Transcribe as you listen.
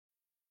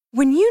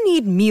When you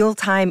need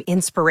mealtime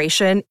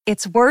inspiration,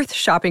 it's worth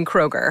shopping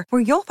Kroger,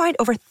 where you'll find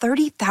over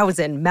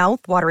 30,000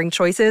 mouth-watering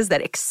choices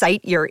that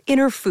excite your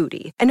inner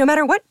foodie. And no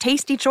matter what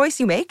tasty choice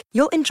you make,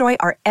 you'll enjoy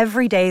our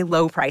everyday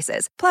low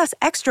prices, plus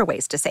extra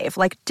ways to save,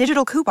 like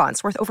digital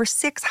coupons worth over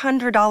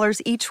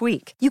 $600 each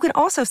week. You can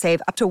also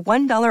save up to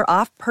 $1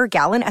 off per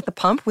gallon at the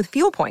pump with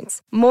fuel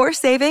points. More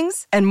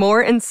savings and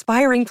more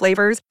inspiring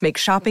flavors make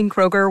shopping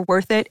Kroger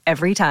worth it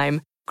every time.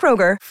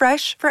 Kroger,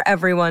 fresh for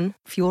everyone.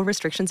 Fuel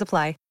restrictions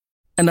apply.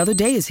 Another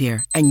day is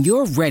here, and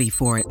you're ready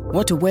for it.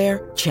 What to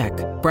wear? Check.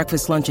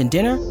 Breakfast, lunch, and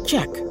dinner?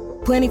 Check.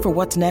 Planning for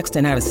what's next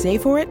and how to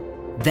save for it?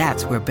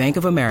 That's where Bank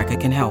of America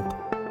can help.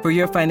 For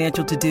your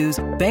financial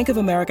to-dos, Bank of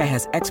America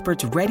has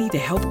experts ready to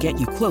help get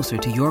you closer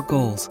to your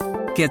goals.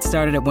 Get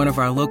started at one of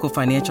our local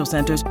financial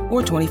centers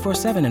or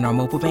 24/7 in our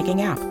mobile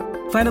banking app.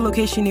 Find a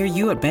location near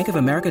you at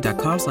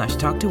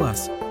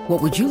bankofamerica.com/talktous.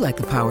 What would you like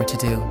the power to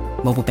do?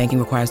 Mobile banking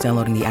requires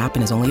downloading the app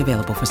and is only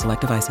available for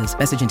select devices.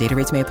 Message and data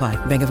rates may apply.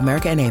 Bank of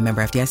America N.A.,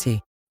 member FDIC.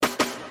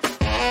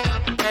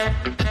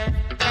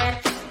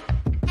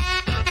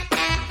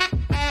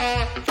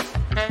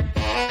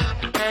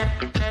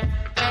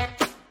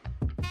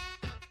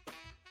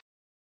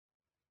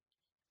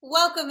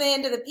 Welcome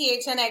into the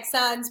PHNX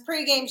Suns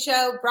pregame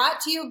show brought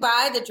to you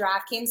by the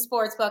DraftKings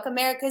Sportsbook,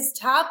 America's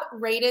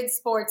top-rated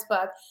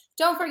sportsbook.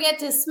 Don't forget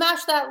to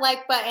smash that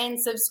like button,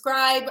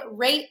 subscribe,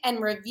 rate,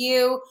 and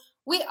review.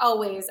 We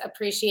always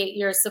appreciate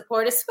your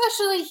support,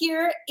 especially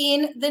here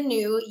in the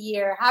new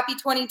year. Happy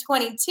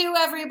 2022,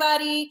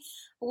 everybody.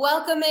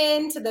 Welcome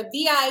into the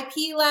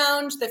VIP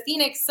Lounge. The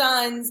Phoenix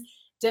Suns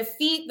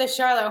defeat the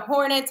Charlotte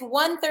Hornets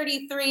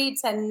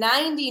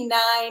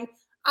 133-99.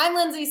 I'm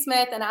Lindsay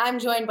Smith, and I'm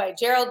joined by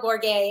Gerald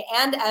Bourguet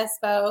and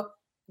Espo.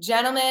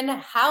 Gentlemen,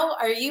 how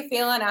are you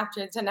feeling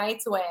after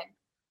tonight's win?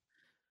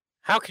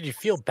 How could you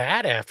feel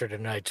bad after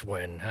tonight's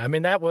win? I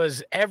mean, that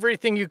was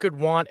everything you could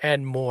want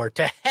and more.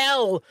 To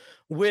hell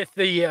with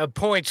the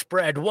point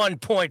spread,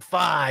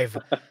 1.5.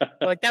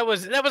 Like that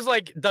was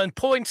like the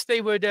points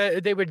they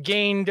would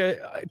gain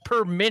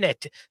per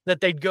minute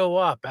that they'd go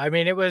up. I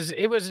mean, it was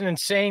an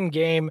insane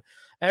game.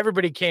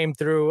 Everybody came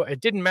through. It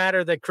didn't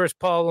matter that Chris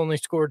Paul only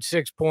scored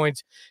 6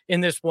 points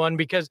in this one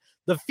because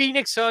the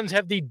Phoenix Suns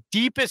have the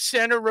deepest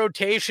center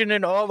rotation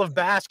in all of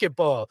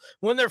basketball.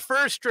 When their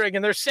first string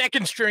and their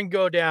second string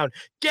go down,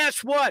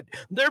 guess what?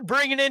 They're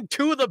bringing in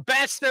two of the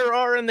best there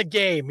are in the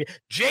game,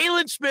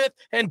 Jalen Smith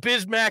and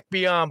Bismack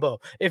Biyombo.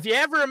 If you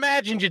ever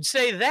imagined you'd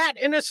say that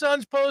in a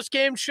Suns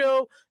postgame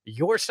show,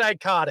 you're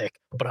psychotic.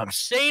 But I'm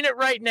saying it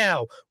right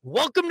now.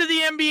 Welcome to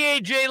the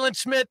NBA, Jalen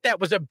Smith. That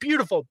was a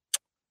beautiful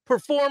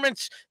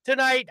performance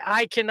tonight.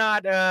 I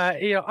cannot,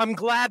 I'm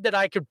glad that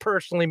I could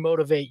personally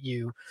motivate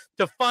you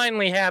to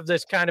finally have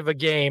this kind of a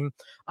game.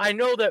 I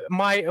know that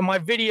my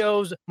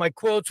videos, my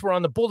quotes were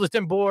on the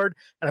bulletin board,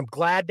 and I'm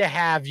glad to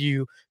have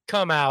you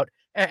come out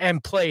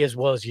and play as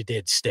well as you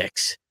did,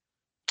 Sticks.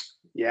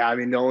 Yeah, I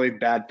mean, the only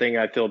bad thing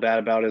I feel bad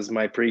about is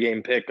my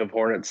pregame pick of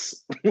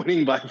Hornets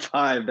winning by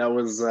 5. That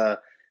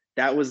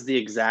was the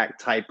exact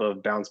type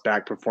of bounce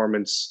back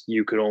performance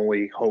you could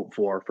only hope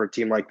for a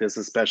team like this,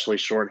 especially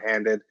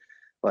shorthanded.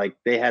 Like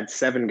they had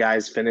 7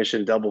 guys finish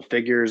in double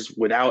figures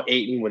without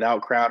Ayton,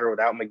 without Crowder,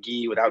 without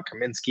McGee, without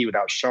Kaminsky,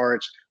 without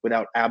Saric,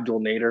 without Abdul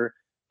Nader.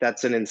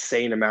 That's an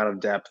insane amount of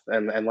depth.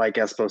 And like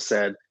Espo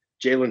said,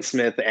 Jalen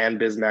Smith and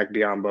Bismack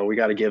Biyombo, we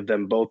got to give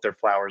them both their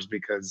flowers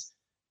because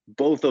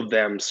both of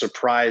them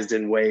surprised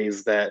in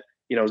ways that,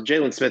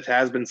 Jalen Smith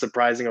has been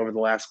surprising over the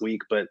last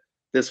week, but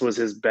this was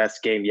his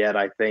best game yet,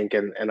 I think.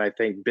 And I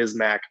think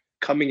Bismack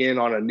coming in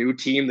on a new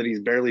team that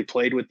he's barely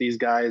played with these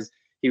guys,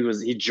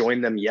 he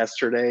joined them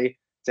yesterday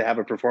to have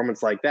a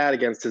performance like that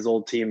against his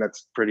old team.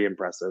 That's pretty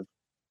impressive.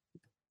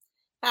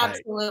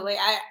 Absolutely.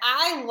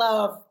 I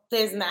love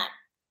Bismack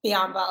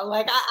Biyombo.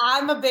 Like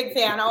I'm a big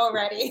fan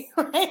already.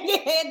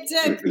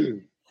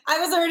 I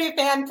was already a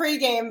fan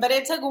pregame, but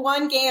it took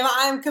one game.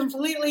 I'm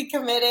completely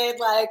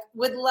committed. Like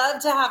would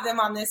love to have them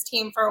on this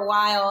team for a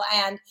while.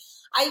 And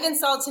I even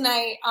saw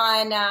tonight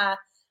on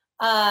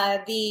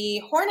the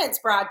Hornets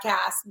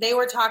broadcast, they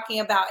were talking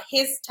about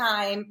his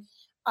time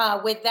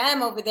with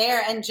them over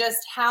there and just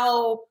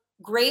how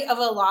great of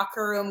a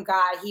locker room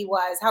guy he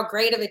was, how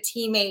great of a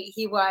teammate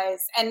he was.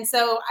 And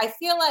so I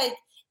feel like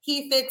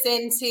he fits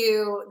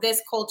into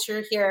this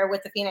culture here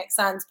with the Phoenix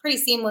Suns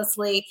pretty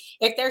seamlessly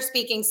if they're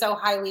speaking so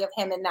highly of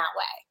him in that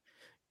way.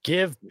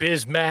 Give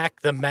Bismack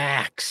the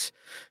max.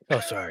 Oh,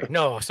 sorry.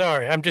 No,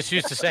 sorry. I'm just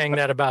used to saying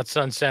that about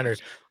Sun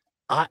centers.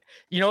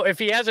 If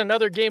he has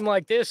another game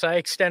like this, I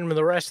extend him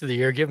the rest of the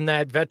year, give him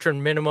that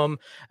veteran minimum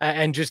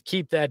and just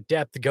keep that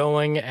depth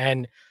going.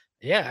 And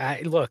yeah,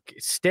 look,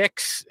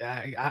 Sticks,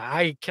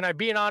 can I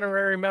be an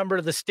honorary member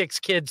of the Sticks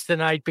kids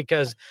tonight?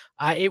 Because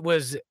it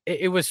was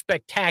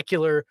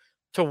spectacular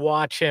to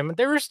watch him.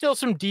 There were still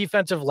some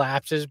defensive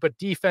lapses, but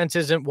defense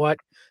isn't what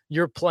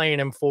you're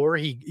playing him for.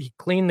 He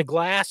cleaned the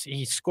glass.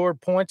 He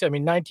scored points. I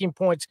mean, 19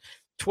 points,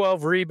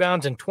 12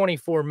 rebounds in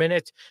 24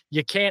 minutes.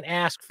 You can't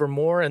ask for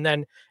more. And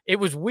then it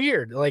was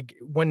weird. Like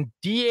when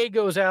DA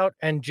goes out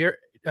and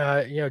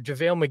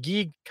JaVale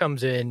McGee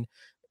comes in,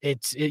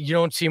 You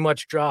don't see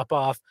much drop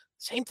off.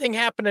 Same thing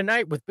happened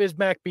tonight with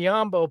Bismack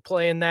Biyombo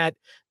playing that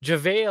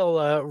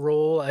JaVale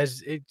role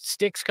as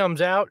Sticks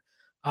comes out.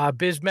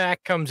 Bismack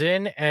comes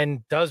in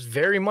and does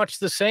very much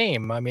the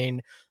same. I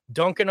mean,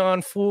 dunking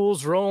on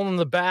fools, rolling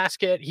the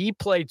basket. He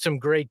played some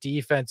great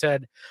defense.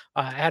 Had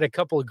a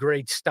couple of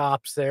great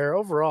stops there.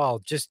 Overall,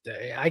 just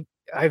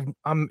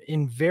I'm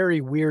in very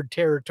weird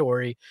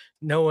territory,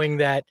 knowing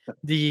that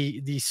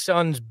the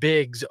Suns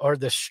bigs are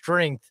the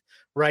strength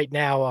right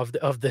now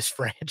of this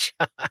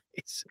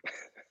franchise.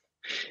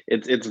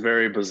 It's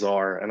very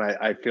bizarre, and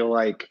I feel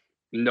like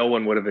no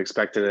one would have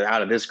expected it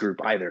out of this group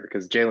either,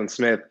 because Jalen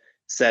Smith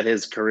set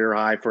his career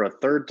high for a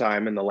third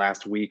time in the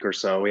last week or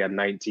so. He had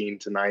 19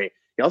 tonight.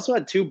 He also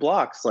had 2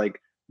 blocks.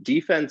 Like,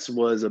 defense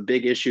was a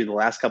big issue the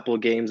last couple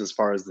of games as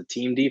far as the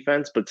team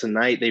defense, but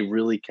tonight they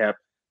really kept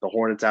the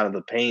Hornets out of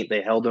the paint.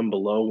 They held them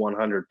below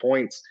 100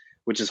 points,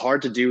 which is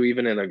hard to do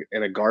even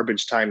in a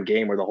garbage time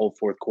game where the whole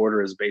fourth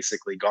quarter is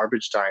basically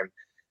garbage time.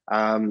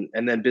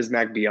 And then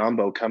Bismack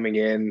Biyombo coming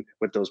in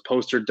with those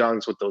poster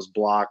dunks, with those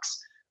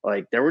blocks.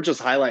 Like, there were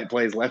just highlight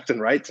plays left and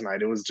right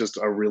tonight. It was just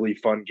a really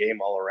fun game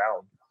all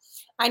around.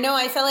 I know.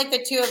 I felt like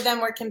the two of them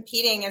were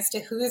competing as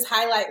to whose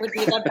highlight would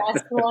be the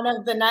best one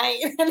of the night.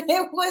 And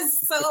it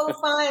was so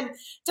fun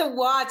to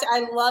watch.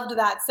 I loved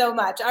that so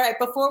much. All right,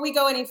 before we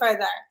go any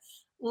further,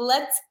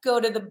 let's go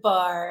to the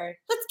bar.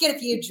 Let's get a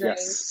few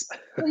drinks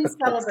in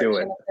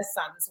celebration of the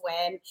Suns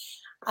win.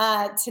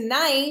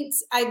 Tonight,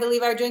 I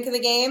believe our drink of the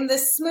game, the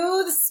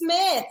Smooth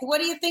Smith. What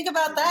do you think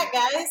about that,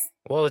 guys?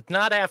 Well, it's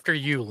not after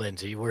you,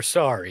 Lindsay. We're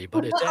sorry,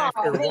 but it's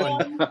after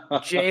one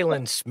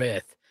Jalen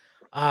Smith.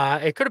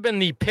 It could have been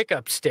the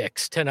pickup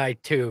Sticks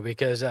tonight too,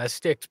 because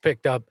Sticks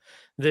picked up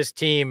this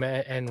team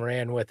and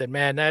ran with it.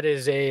 Man, that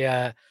is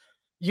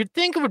you'd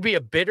think it would be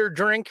a bitter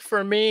drink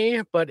for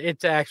me, but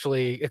it's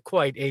actually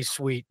quite a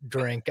sweet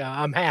drink.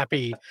 I'm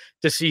happy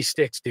to see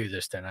Sticks do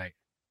this tonight.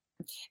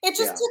 It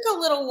just took a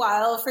little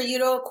while for you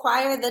to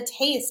acquire the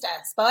taste,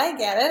 Espo. I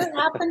get it. It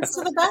happens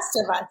to the best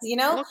of us, you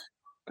know?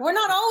 We're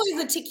not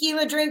always a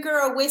tequila drinker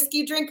or a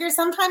whiskey drinker.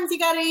 Sometimes you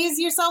got to ease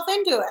yourself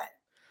into it.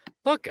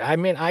 Look, I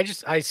mean,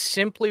 I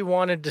simply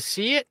wanted to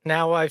see it.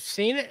 Now I've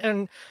seen it,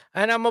 and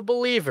I'm a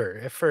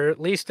believer for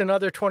at least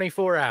another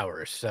 24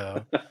 hours.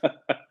 So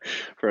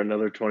for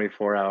another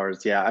 24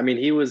 hours. Yeah. I mean,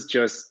 he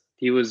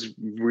was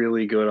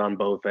really good on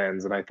both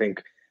ends. And I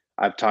think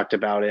I've talked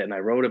about it and I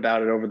wrote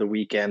about it over the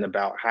weekend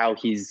about how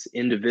he's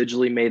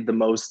individually made the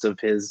most of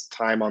his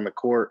time on the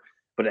court,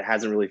 but it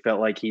hasn't really felt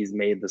like he's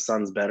made the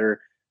Suns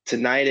better.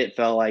 Tonight, it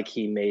felt like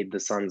he made the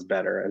Suns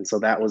better. And so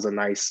that was a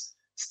nice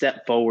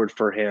step forward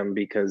for him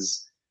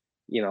because,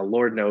 you know,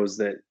 Lord knows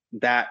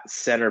that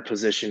center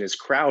position is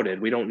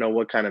crowded. We don't know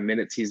what kind of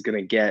minutes he's going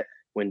to get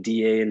when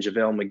DA and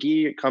JaVale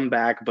McGee come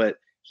back, but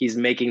he's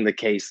making the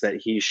case that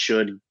he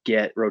should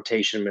get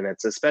rotation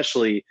minutes,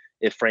 especially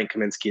if Frank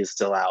Kaminsky is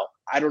still out.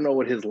 I don't know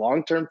what his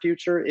long-term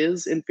future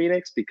is in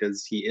Phoenix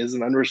because he is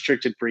an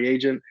unrestricted free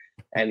agent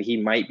and he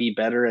might be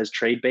better as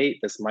trade bait.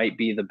 This might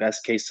be the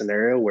best case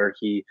scenario where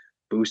he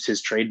boosts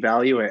his trade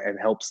value and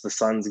helps the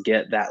Suns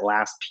get that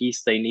last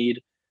piece they need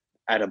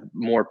at a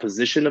more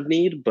position of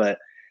need. But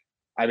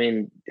I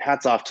mean,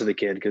 hats off to the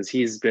kid because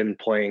he's been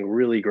playing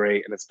really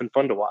great and it's been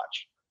fun to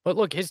watch. But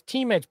look, his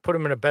teammates put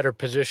him in a better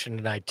position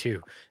tonight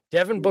too.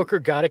 Devin Booker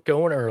got it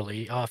going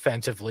early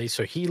offensively,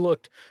 so he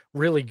looked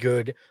really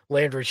good.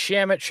 Landry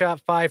Shamet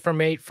shot 5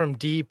 from 8 from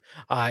deep.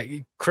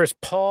 Chris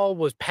Paul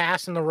was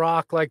passing the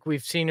rock like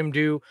we've seen him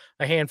do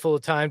a handful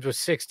of times with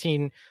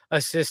 16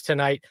 assists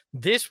tonight.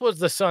 This was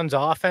the Suns'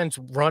 offense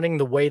running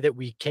the way that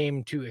we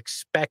came to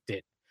expect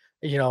it,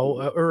 you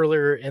know,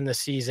 earlier in the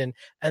season.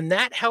 And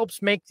that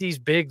helps make these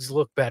bigs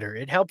look better.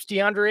 It helps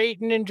DeAndre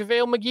Ayton and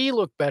JaVale McGee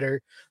look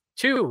better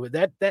too.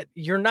 That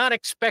you're not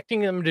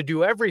expecting them to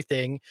do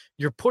everything.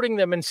 You're putting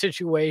them in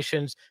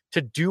situations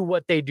to do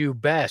what they do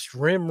best.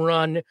 Rim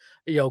run,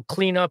 you know,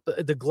 clean up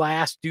the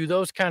glass, do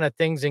those kind of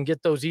things and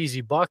get those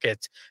easy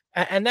buckets.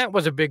 And that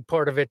was a big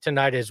part of it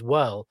tonight as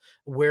well,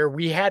 where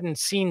we hadn't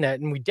seen that.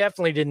 And we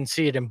definitely didn't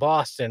see it in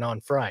Boston on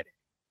Friday.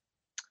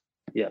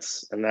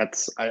 Yes. And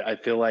I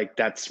feel like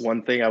that's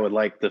one thing I would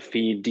like the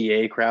Feed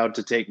DA crowd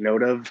to take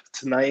note of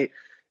tonight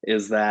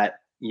is that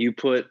you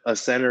put a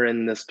center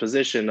in this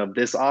position of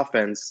this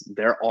offense,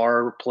 there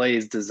are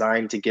plays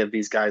designed to give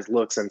these guys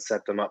looks and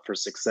set them up for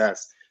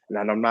success. And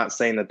I'm not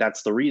saying that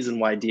that's the reason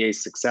why DA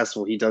is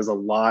successful. He does a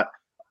lot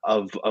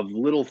of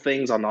little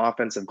things on the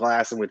offensive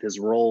glass and with his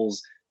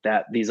roles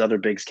that these other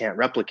bigs can't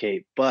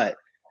replicate. But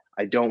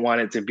I don't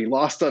want it to be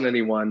lost on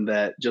anyone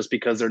that just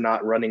because they're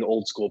not running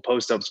old school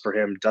post-ups for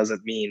him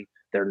doesn't mean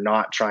they're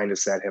not trying to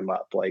set him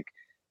up. Like,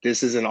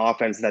 this is an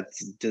offense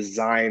that's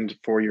designed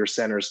for your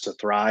centers to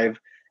thrive.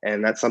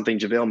 And that's something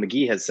JaVale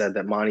McGee has said,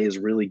 that Monty is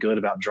really good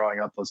about drawing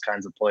up those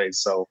kinds of plays.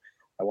 So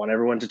I want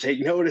everyone to take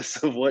notice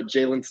of what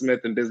Jalen Smith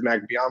and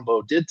Bismack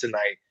Biyombo did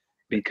tonight,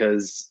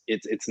 because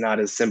it's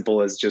not as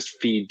simple as just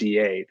feed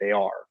DA.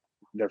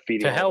 They're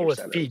feeding. To hell with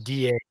centers. Feed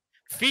DA.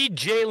 Feed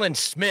Jalen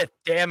Smith,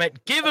 damn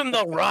it. Give him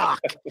the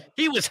rock.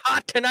 He was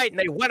hot tonight and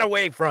they went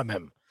away from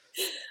him.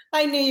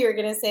 I knew you were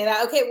going to say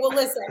that. Okay, well,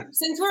 listen,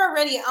 since we're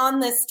already on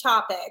this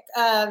topic,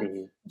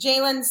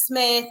 Jalen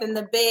Smith and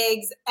the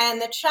bigs,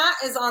 and the chat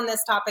is on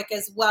this topic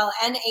as well.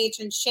 NH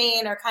and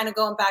Shane are kind of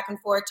going back and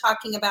forth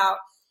talking about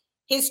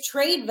his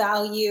trade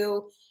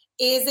value.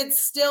 Is it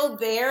still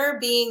there,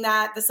 being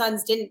that the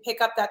Suns didn't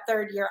pick up that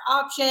third-year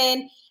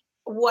option?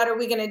 What are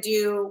we going to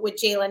do with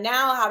Jalen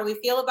now? How do we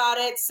feel about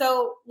it?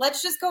 So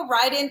let's just go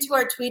right into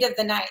our tweet of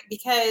the night,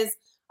 because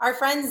our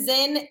friend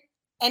Zin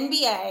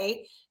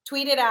NBA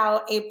tweeted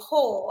out a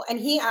poll, and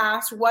he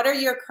asked, what are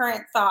your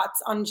current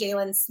thoughts on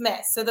Jalen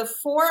Smith? So the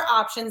 4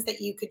 options that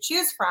you could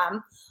choose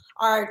from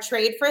are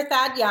trade for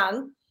Thad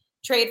Young,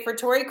 trade for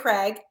Torrey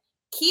Craig,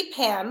 keep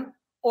him,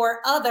 or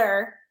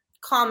other.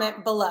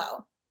 Comment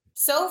below.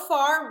 So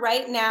far,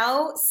 right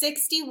now,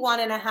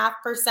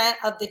 61.5%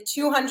 of the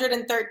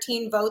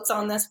 213 votes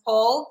on this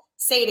poll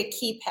say to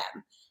keep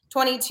him.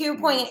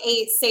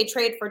 22.8 say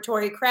trade for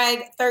Torrey Craig,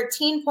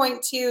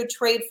 13.2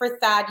 trade for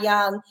Thad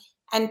Young,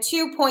 and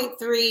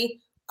 2.3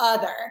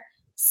 other.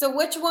 So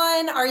which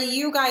one are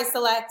you guys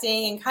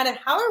selecting, and kind of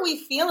how are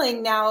we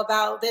feeling now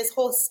about this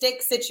whole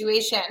Stick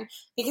situation?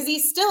 Because he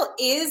still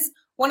is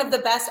one of the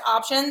best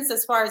options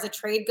as far as a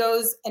trade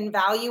goes and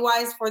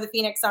value-wise for the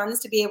Phoenix Suns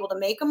to be able to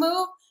make a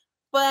move.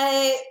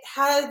 But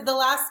has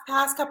the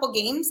past couple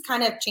games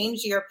kind of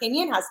changed your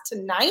opinion? Has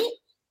tonight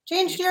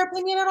changed your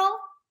opinion at all?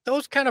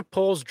 Those kind of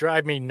polls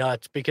drive me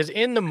nuts, because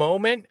in the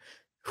moment,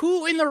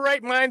 who in the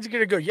right mind is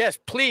going to go, yes,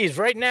 please,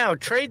 right now,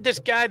 trade this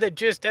guy that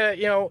just,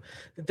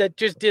 that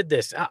just did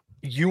this?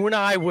 You and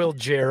I will,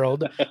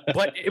 Gerald,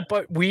 but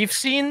we've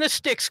seen the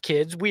Sticks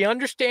kids. We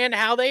understand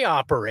how they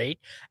operate.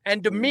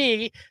 And to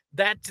me,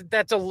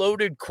 that's a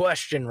loaded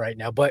question right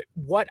now. But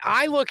what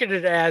I look at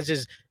it as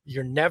is,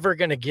 you're never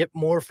going to get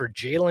more for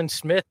Jalen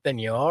Smith than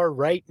you are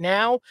right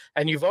now.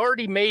 And you've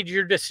already made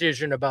your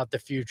decision about the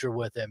future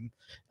with him.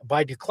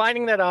 By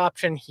declining that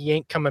option, he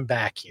ain't coming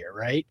back here,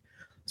 right?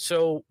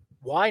 So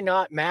why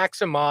not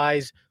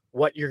maximize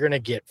what you're going to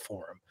get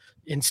for him?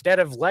 Instead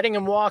of letting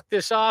him walk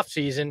this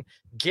offseason,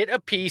 get a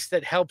piece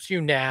that helps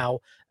you now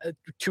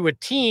to a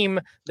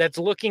team that's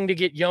looking to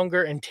get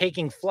younger and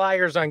taking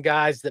flyers on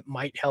guys that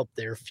might help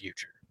their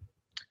future.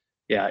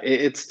 Yeah,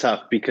 it's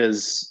tough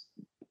because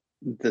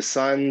the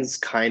Suns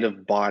kind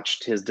of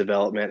botched his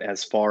development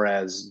as far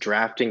as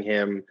drafting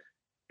him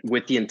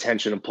with the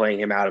intention of playing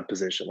him out of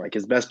position. Like,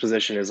 his best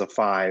position is a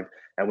 5.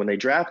 And when they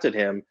drafted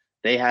him,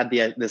 they had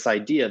this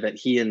idea that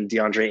he and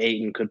DeAndre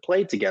Ayton could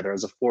play together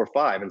as a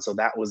 4-5. And so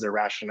that was their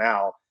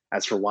rationale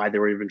as for why they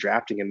were even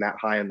drafting him that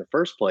high in the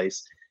first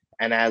place.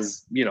 And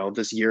as,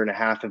 this year and a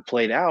half have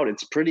played out,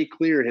 it's pretty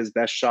clear his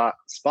best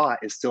spot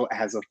is still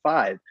as a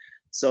 5.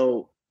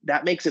 So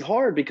that makes it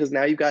hard, because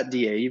now you've got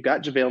DA, you've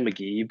got JaVale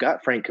McGee, you've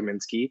got Frank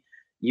Kaminsky,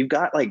 you've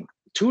got like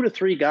 2 to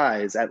 3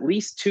 guys, at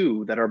least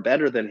 2, that are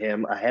better than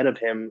him, ahead of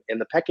him in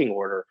the pecking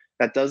order.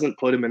 That doesn't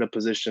put him in a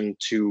position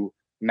to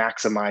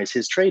maximize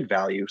his trade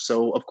value.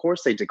 So of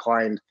course they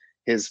declined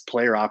his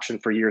player option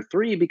for year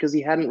 3, because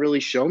he hadn't really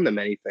shown them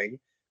anything,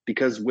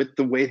 because with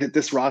the way that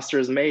this roster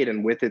is made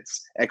and with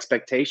its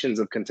expectations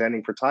of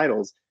contending for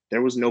titles,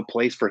 there was no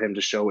place for him to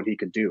show what he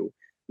could do.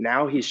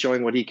 Now he's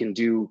showing what he can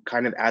do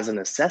kind of as a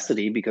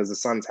necessity, because the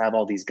Suns have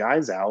all these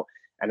guys out,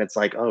 and it's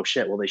like, oh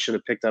shit, well, they should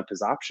have picked up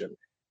his option.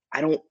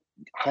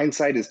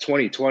 Hindsight is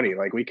 2020.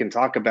 Like, we can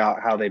talk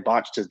about how they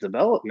botched his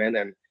development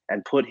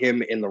and put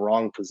him in the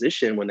wrong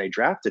position when they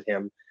drafted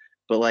him.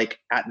 But like,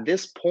 at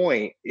this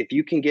point, if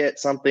you can get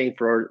something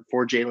for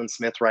Jalen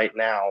Smith right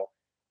now,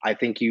 I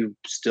think you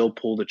still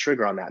pull the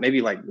trigger on that.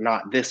 Maybe like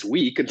not this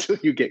week until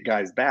you get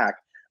guys back,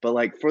 but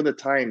like for the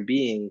time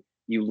being,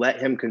 you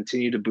let him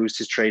continue to boost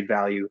his trade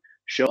value,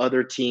 show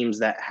other teams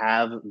that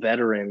have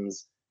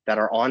veterans that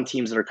are on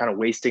teams that are kind of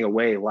wasting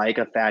away, like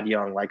a Thad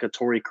Young, like a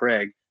Torrey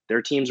Craig.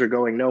 Their teams are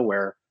going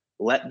nowhere.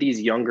 Let these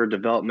younger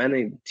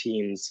developmental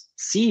teams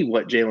see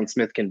what Jalen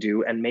Smith can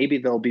do, and maybe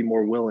they'll be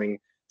more willing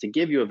to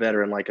give you a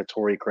veteran like a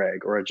Torrey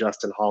Craig or a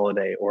Justin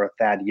Holiday or a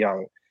Thad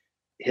Young.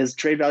 His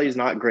trade value is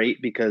not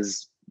great,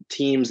 because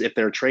teams, if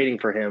they're trading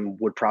for him,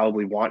 would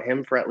probably want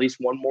him for at least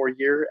one more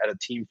year at a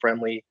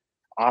team-friendly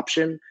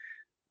option.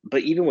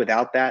 But even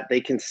without that,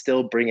 they can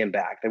still bring him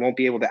back. They won't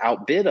be able to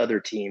outbid other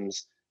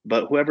teams,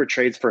 but whoever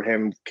trades for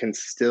him can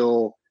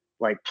still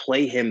like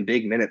play him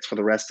big minutes for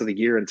the rest of the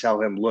year and tell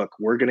him, look,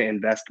 we're going to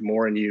invest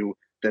more in you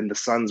than the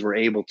Suns were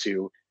able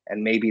to.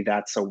 And maybe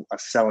that's a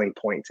selling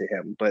point to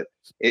him. But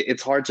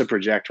it's hard to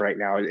project right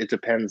now. It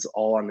depends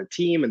all on the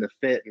team and the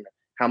fit and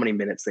how many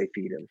minutes they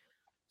feed him.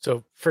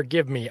 So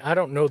forgive me, I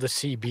don't know the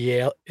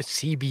CBA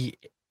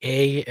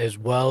as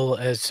well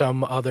as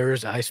some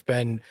others. I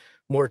spend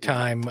more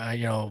time,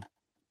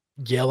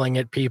 yelling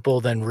at people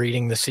than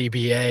reading the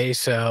CBA.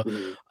 So,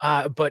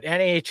 but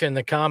NH in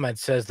the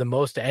comments says the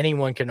most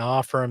anyone can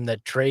offer him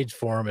that trades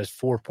for him is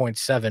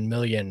 $4.7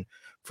 million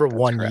for That's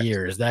 1 correct.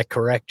 year. Is that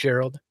correct,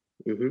 Gerald?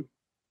 Mm-hmm.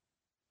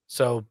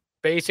 So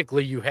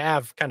basically you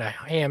have kind of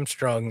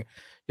hamstrung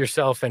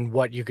yourself in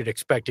what you could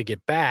expect to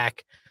get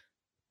back.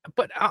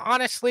 But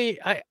honestly,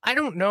 I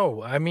don't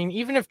know. I mean,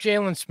 even if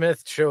Jalen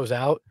Smith shows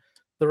out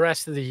the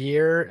rest of the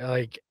year,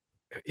 like,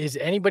 is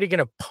anybody going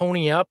to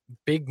pony up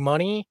big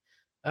money,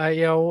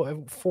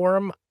 for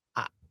him?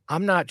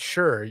 I'm not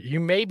sure. You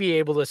may be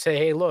able to say,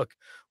 hey, look,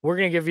 we're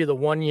going to give you the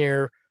 1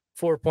 year,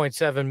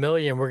 4.7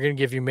 million. We're going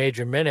to give you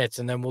major minutes,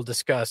 and then we'll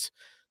discuss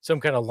some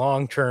kind of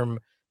long-term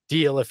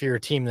deal if you're a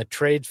team that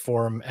trades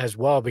for him as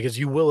well, because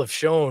you will have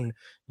shown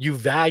you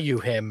value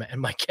him.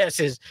 And my guess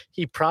is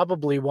he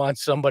probably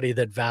wants somebody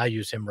that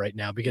values him right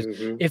now, because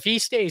if he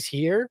stays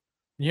here,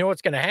 you know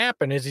what's going to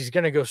happen is he's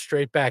going to go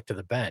straight back to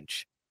the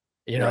bench.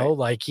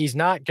 Like he's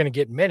not going to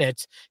get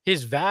minutes.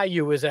 His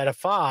value is at a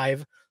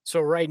 5. So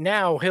right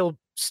now he'll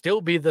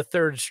still be the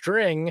third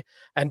string,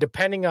 and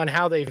depending on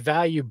how they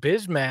value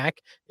Bismack,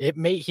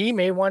 he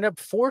may wind up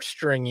 4th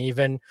string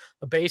even,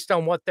 based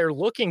on what they're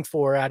looking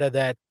for out of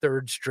that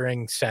third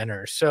string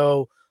center.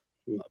 So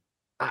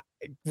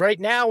right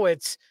now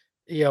it's,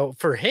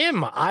 for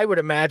him, I would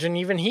imagine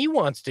even he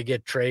wants to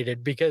get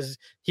traded, because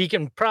he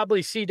can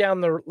probably see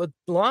down the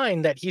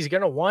line that he's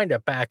going to wind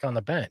up back on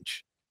the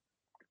bench.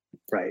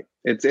 Right.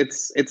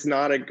 It's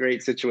not a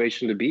great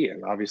situation to be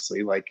in,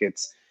 obviously. Like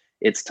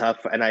it's tough.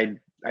 And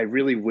I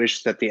really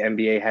wish that the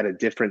NBA had a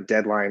different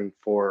deadline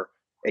for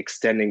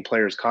extending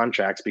players'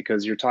 contracts,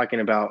 because you're talking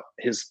about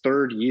his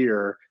 3rd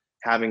year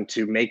having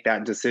to make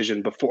that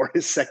decision before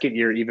his 2nd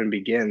year even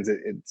begins.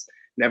 It's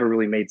never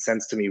really made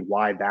sense to me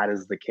why that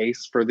is the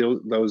case for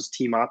those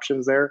team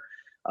options there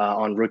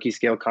on rookie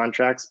scale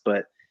contracts.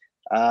 But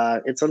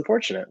it's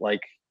unfortunate.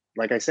 Like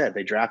I said,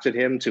 they drafted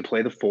him to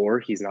play the 4.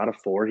 He's not a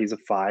 4. He's a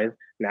 5.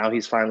 Now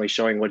he's finally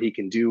showing what he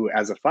can do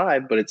as a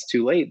 5, but it's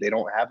too late. They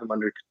don't have him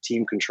under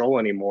team control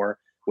anymore,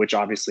 which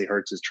obviously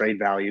hurts his trade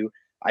value.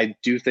 I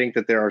do think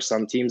that there are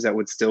some teams that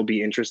would still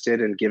be interested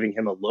in giving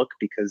him a look,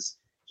 because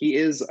he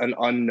is an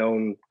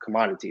unknown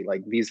commodity.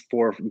 Like, these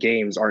 4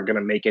 games aren't going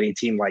to make any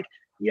team like,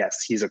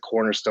 yes, he's a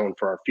cornerstone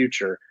for our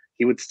future.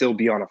 He would still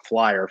be on a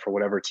flyer for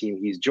whatever team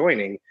he's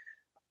joining.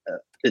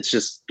 It's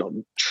just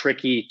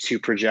tricky to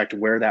project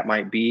where that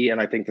might be. And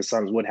I think the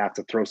Suns would have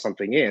to throw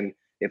something in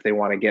if they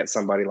want to get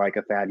somebody like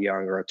a Thad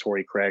Young or a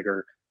Torrey Craig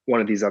or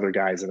one of these other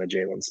guys in a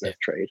Jalen Smith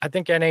trade. I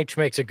think NH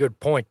makes a good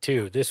point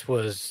too. This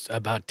was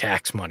about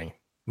tax money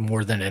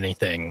more than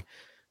anything,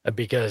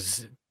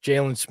 because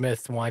Jalen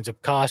Smith winds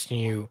up costing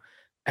you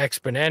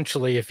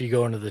exponentially if you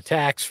go into the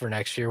tax for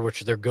next year,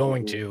 which they're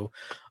going to.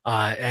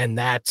 And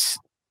that's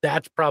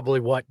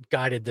probably what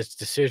guided this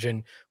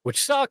decision,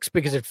 which sucks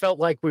because it felt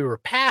like we were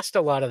past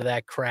a lot of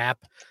that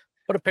crap,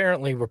 but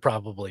apparently we're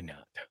probably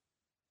not.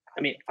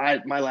 I mean,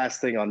 my last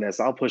thing on this,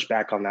 I'll push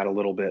back on that a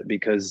little bit,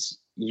 because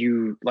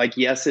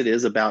yes, it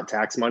is about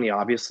tax money,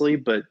 obviously,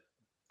 but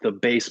the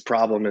base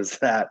problem is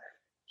that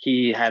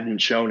he hadn't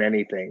shown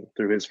anything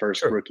through his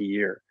first rookie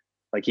year.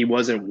 Like, he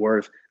wasn't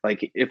worth,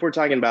 like, if we're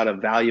talking about a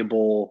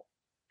valuable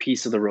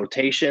piece of the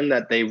rotation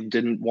that they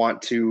didn't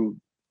want to,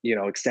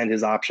 extend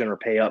his option or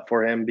pay up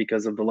for him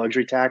because of the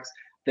luxury tax,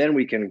 then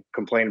we can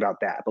complain about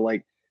that. But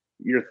like,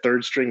 your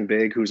third string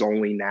big who's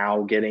only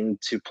now getting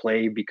to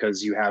play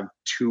because you have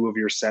 2 of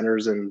your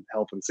centers in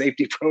health and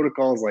safety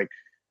protocols, like,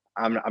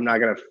 I'm not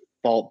going to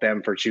fault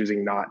them for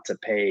choosing not to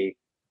pay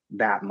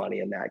that money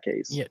in that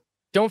case. Yeah.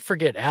 Don't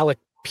forget, Alec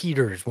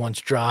Peters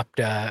once dropped,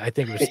 I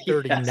think it was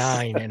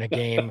 39 in a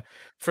game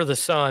for the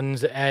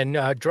Suns, and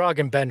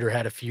Dragan Bender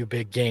had a few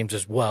big games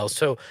as well.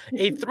 So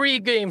a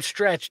 3-game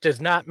stretch does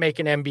not make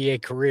an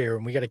NBA career,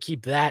 and we got to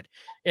keep that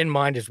in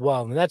mind as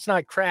well. And that's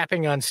not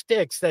crapping on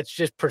sticks. That's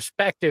just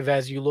perspective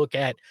as you look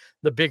at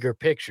the bigger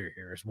picture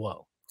here as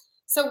well.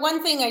 So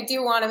one thing I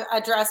do want to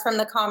address from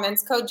the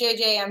comments, Code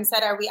JJM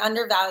said, are we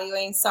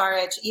undervaluing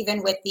Saric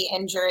even with the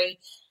injury?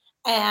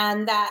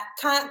 And that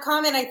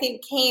comment, I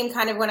think, came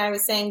kind of when I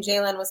was saying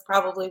Jalen was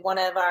probably one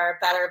of our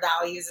better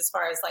values as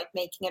far as like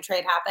making a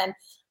trade happen.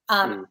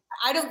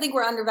 I don't think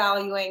we're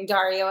undervaluing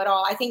Dario at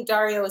all. I think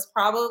Dario is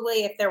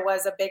probably, if there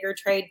was a bigger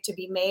trade to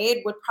be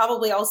made, would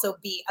probably also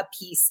be a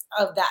piece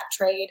of that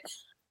trade.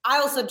 I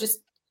also just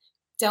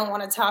don't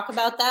want to talk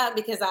about that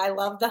because I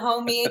love the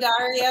homie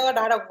Dario and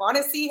I don't want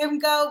to see him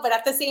go. But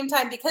at the same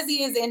time, because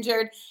he is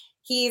injured,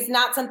 he's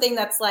not something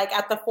that's like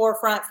at the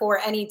forefront for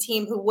any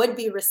team who would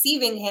be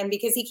receiving him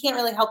because he can't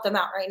really help them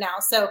out right now.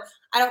 So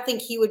I don't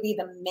think he would be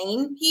the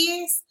main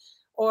piece,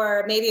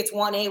 or maybe it's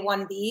 1A,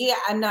 1B.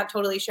 I'm not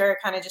totally sure. It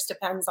kind of just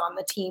depends on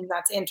the team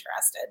that's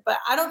interested, but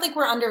I don't think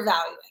we're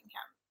undervaluing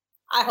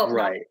him. I hope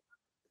right.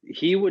 not.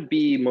 He would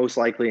be most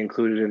likely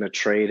included in a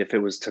trade if it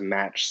was to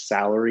match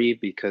salary,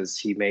 because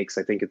he makes,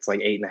 I think it's like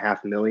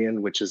 $8.5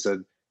 million, which is a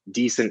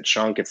decent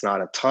chunk. It's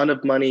not a ton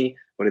of money,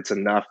 but it's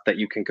enough that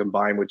you can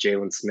combine with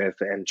Jalen Smith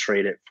and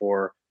trade it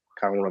for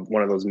kind of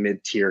one of those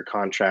mid-tier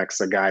contracts,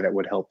 a guy that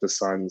would help the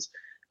Suns.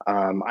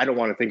 I don't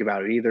want to think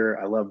about it either.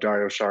 I love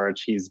Dario Saric.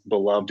 He's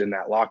beloved in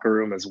that locker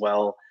room as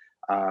well.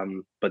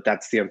 But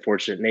that's the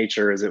unfortunate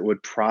nature, is it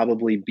would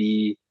probably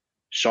be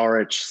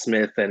Saric,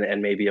 Smith,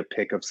 and maybe a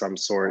pick of some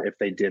sort if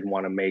they did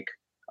want to make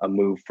a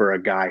move for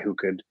a guy who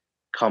could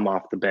come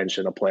off the bench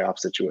in a playoff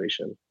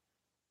situation.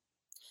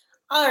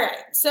 All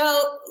right.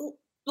 So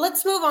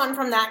let's move on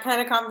from that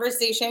kind of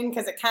conversation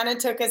because it kind of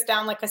took us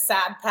down like a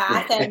sad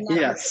path. And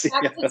Yes,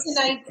 back to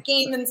tonight's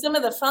game and some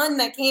of the fun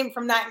that came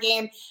from that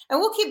game. And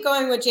we'll keep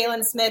going with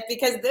Jalen Smith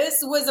because this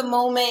was a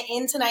moment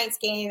in tonight's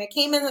game. It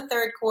came in the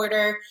third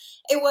quarter.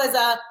 It was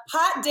a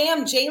hot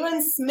damn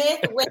Jalen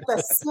Smith with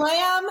the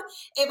slam.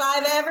 If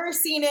I've ever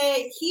seen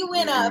it, he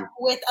went up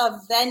with a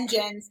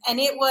vengeance, and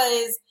it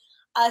was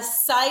a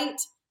sight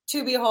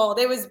to behold.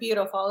 It was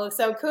beautiful.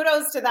 So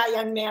kudos to that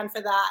young man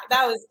for that.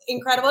 That was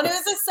incredible. And it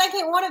was the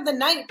second one of the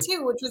night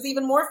too, which was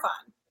even more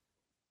fun.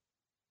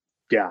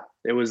 Yeah,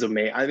 it was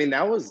amazing. I mean,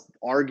 that was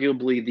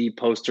arguably the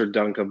poster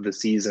dunk of the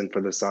season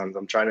for the Suns.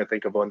 I'm trying to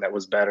think of one that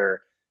was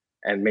better,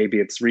 and maybe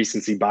it's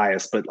recency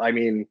bias, but I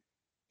mean,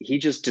 he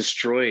just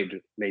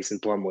destroyed Mason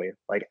Plumlee.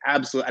 Like,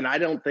 absolutely. And I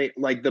don't think,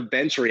 like, the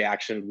bench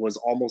reaction was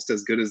almost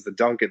as good as the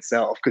dunk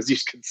itself because you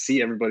could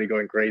see everybody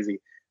going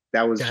crazy.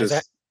 That was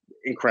just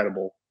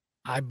incredible.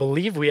 I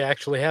believe we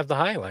actually have the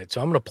highlight,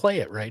 so I'm going to play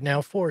it right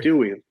now for you. Do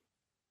we?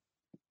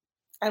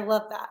 I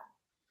love that.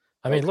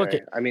 I mean, look,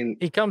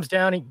 he comes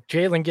down,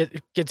 Jalen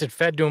gets it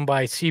fed to him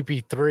by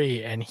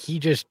CP3, and he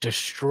just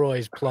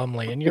destroys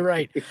Plumlee. And you're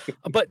right.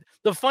 But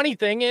the funny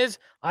thing is,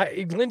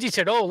 Lindsay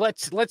said, oh,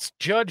 let's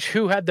judge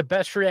who had the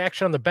best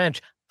reaction on the bench.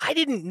 I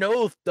didn't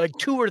know like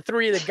 2 or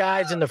 3 of the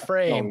guys in the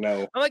frame. Oh,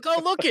 no. I'm like,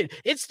 oh, look,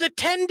 it's the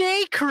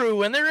 10-day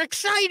crew, and they're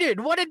excited.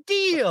 What a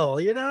deal,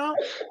 you know?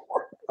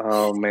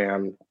 Oh,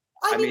 man.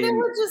 I mean, there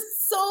were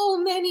just so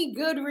many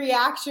good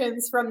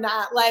reactions from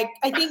that. Like,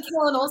 I think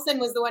Kellen Olson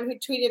was the one who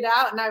tweeted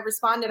out, and I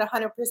responded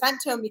 100%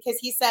 to him because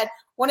he said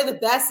one of the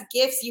best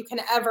gifts you can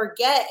ever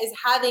get is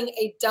having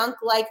a dunk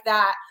like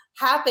that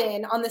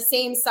happen on the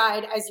same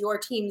side as your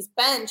team's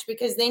bench,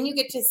 because then you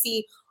get to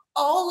see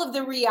all of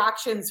the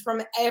reactions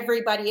from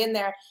everybody in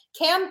there.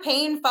 Cam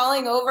Payne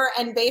falling over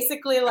and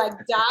basically like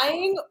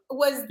dying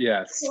was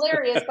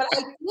hilarious. But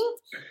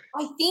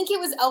I think it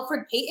was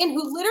Elfrid Payton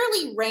who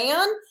literally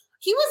ran.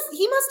 He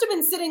must have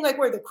been sitting like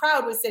where the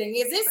crowd was sitting.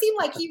 It seemed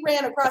like he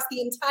ran across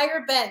the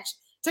entire bench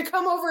to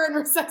come over and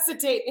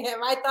resuscitate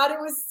him. I thought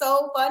it was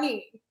so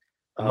funny.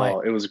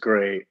 Oh, it was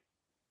great.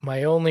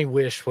 My only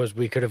wish was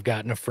we could have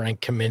gotten a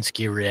Frank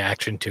Kaminsky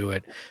reaction to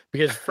it,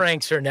 because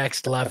Frank's are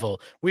next level.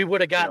 We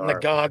would have gotten the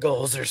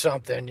goggles or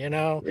something, you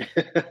know?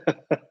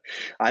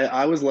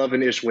 I was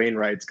loving Ish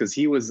Wainwright's because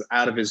he was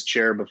out of his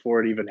chair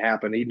before it even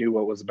happened. He knew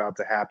what was about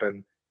to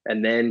happen.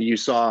 And then you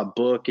saw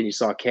Book and you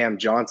saw Cam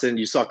Johnson.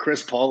 You saw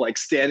Chris Paul like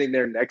standing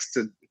there next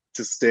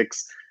to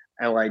Sticks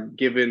and like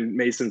giving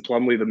Mason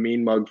Plumlee the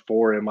mean mug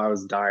for him. I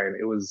was dying.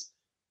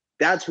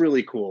 That's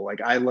really cool. Like,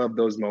 I love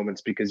those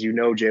moments because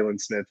Jalen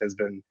Smith he's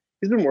been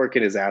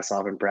working his ass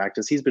off in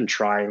practice. He's been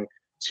trying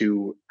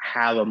to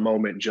have a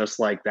moment just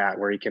like that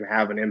where he can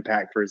have an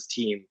impact for his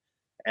team.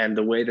 And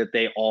the way that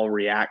they all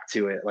react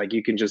to it, like,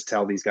 you can just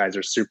tell these guys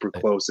are super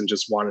close and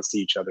just want to see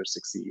each other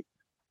succeed.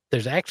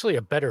 There's actually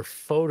a better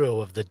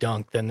photo of the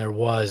dunk than there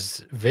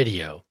was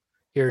video.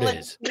 Here it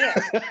is.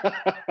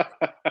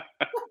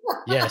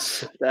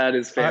 Yes. That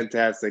is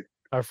fantastic.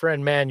 Our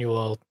friend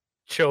Manuel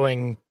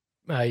showing,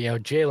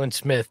 Jalen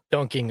Smith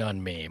dunking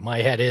on me. My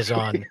head is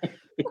on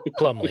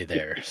Plumlee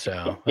there.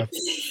 So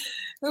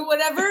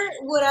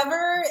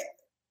whatever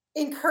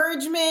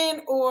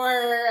encouragement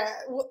or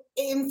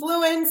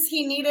influence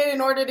he needed in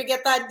order to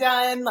get that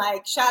done,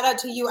 like, shout out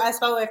to you,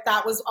 Espo, if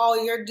that was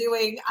all you're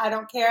doing. I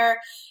don't care.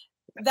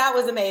 That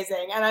was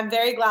amazing. And I'm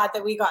very glad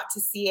that we got to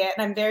see it.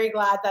 And I'm very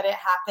glad that it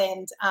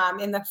happened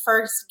in the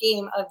first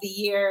game of the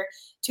year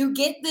to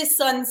get this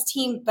Suns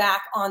team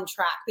back on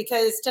track.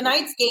 Because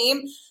tonight's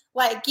game,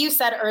 like you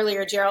said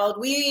earlier,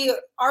 Gerald,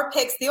 our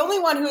picks, the only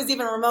one who was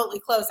even remotely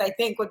close, I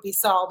think, would be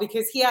Saul,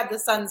 because he had the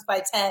Suns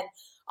by 10.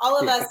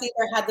 All of us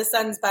either had the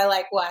Suns by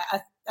like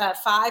a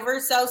 5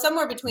 or so,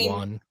 somewhere between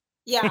 1.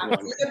 Yeah,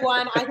 you had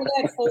 1. I think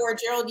I had 4.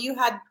 Gerald, you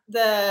had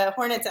the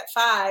Hornets at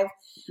 5.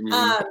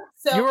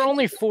 So you were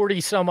only 40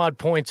 some odd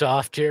points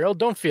off, Gerald.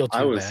 Don't feel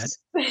too bad.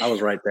 I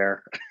was right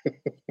there.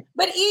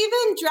 But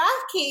even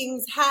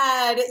DraftKings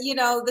had,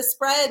 the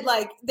spread,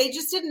 like, they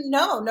just didn't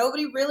know.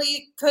 Nobody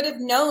really could have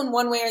known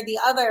one way or the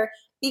other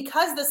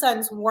because the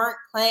Suns weren't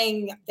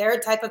playing their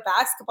type of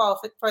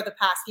basketball for the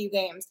past few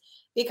games,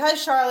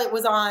 because Charlotte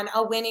was on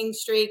a winning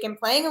streak and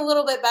playing a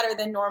little bit better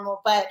than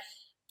normal. But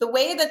the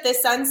way that the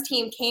Suns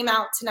team came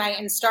out tonight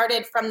and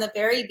started from the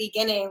very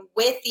beginning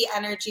with the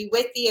energy,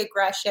 with the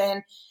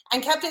aggression,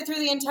 and kept it through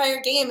the entire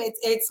game,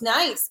 it's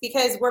nice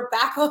because we're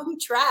back on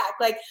track.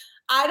 Like,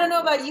 I don't know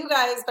about you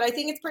guys, but I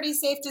think it's pretty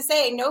safe to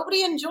say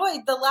nobody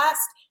enjoyed the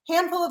last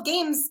handful of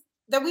games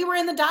that we were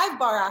in the dive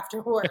bar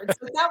afterwards.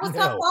 But that was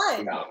not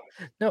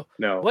fun.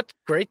 No. What's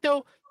great,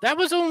 though, that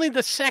was only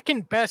the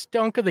second best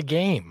dunk of the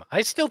game.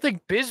 I still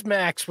think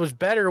Bismack's was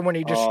better when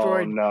he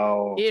destroyed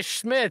Ish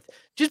Smith,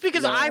 just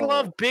because I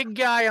love big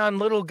guy on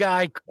little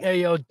guy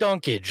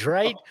dunkage,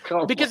 right?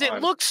 Because it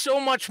looks so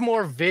much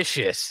more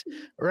vicious,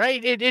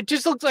 right? It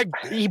just looks like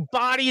he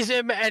bodies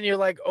him and you're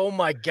like, oh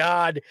my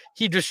God,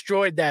 he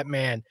destroyed that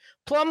man.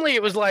 Plumlee,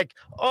 it was like,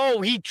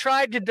 oh, he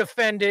tried to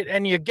defend it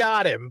and you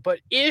got him. But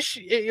Ish,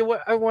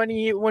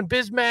 when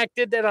Bismack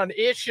did that on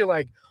Ish, you're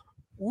like,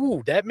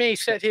 Ooh, that may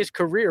set his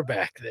career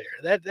back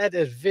there. That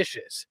is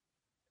vicious.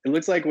 It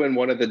looks like when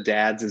one of the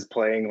dads is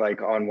playing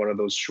like on one of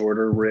those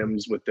shorter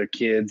rims with their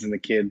kids, and the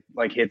kid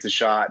like hits a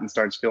shot and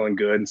starts feeling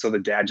good, and so the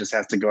dad just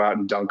has to go out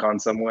and dunk on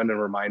someone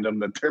and remind them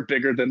that they're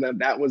bigger than them.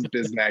 That was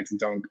Bismack's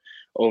dunk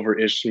over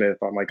Ish Smith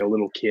on like a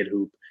little kid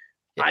hoop.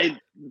 Yeah.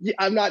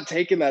 I'm not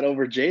taking that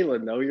over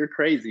Jalen though. You're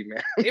crazy,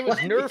 man. It was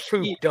Nerf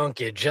hoop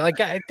dunkage. Like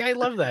I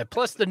love that.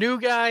 Plus the new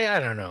guy, I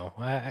don't know.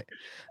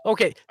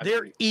 Okay,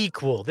 they're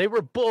equal. They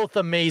were both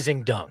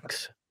amazing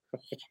dunks.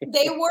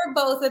 They were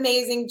both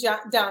amazing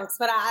dunks,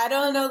 but I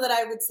don't know that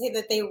I would say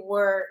that they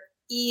were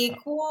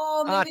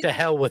equal. To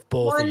hell with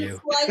both of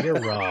you. You're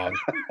wrong.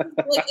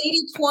 Like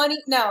 80-20.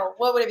 No,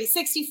 what would it be?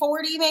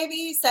 60-40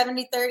 maybe?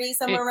 70-30,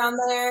 somewhere around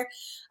there.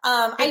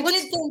 I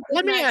did think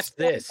let me ask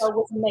this. It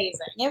was amazing.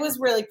 It was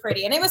really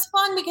pretty. And it was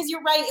fun because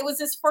you're right. It was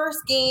his first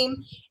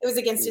game. It was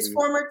against his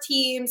former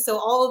team. So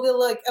all of the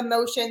like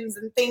emotions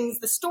and things,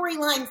 the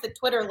storylines that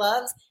Twitter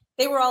loves,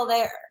 they were all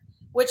there,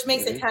 which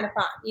makes it kind of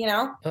fun, you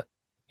know?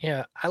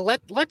 Yeah.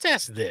 Let's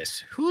ask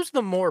this. Who's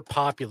the more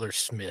popular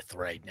Smith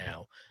right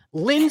now?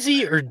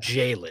 Lindsay or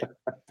Jalen?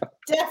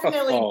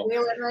 Definitely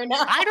Jalen right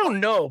now. I don't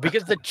know,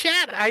 because the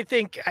chat, I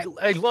think,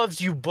 I loves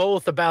you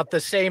both about the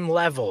same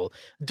level.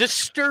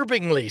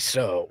 Disturbingly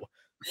so.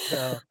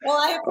 Well,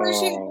 I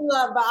appreciate the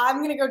love, but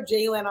I'm going to go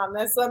Jalen on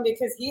this one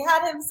because he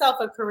had himself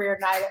a career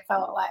night, it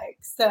felt like.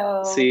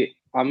 So see,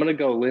 I'm going to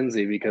go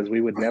Lindsay because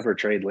we would never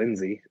trade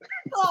Lindsay.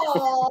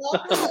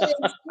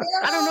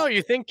 I don't know.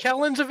 You think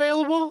Kellen's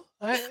available?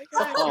 Maybe.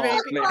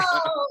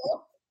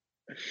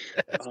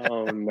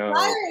 Oh no!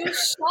 Firing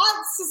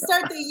shots to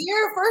start the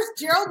year. First,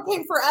 Gerald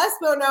came for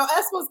Espo. Now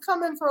Espo's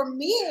coming for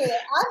me.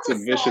 It's a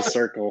vicious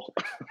circle.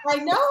 I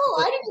know.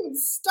 I didn't even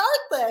start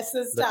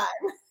this time.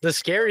 The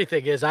scary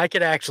thing is, I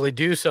could actually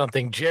do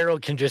something.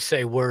 Gerald can just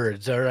say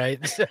words. All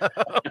right, so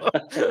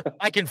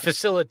I can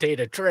facilitate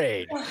a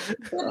trade.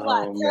 Good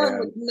luck. Gerald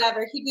would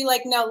never. He'd be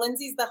like, "No,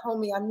 Lindsay's the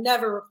homie. I'm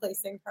never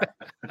replacing her."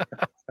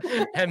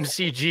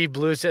 MCG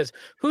Blue says,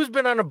 "Who's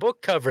been on a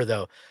book cover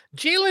though?"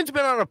 Jalen's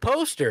been on a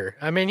poster.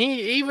 I mean,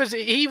 he was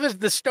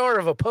the star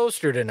of a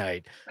poster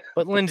tonight.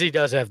 But Lindsay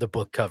does have the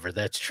book cover.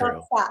 That's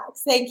true.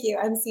 Facts. Thank you,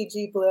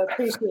 MCG Blue.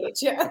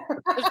 Appreciate you.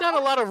 There's not a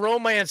lot of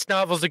romance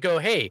novels that go,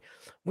 "Hey,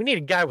 we need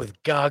a guy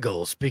with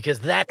goggles because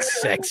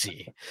that's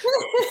sexy."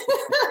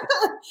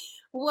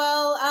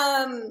 Well,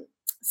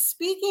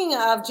 speaking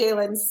of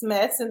Jalen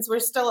Smith, since we're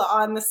still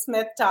on the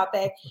Smith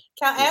topic,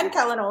 and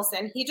Kellen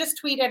Olson, he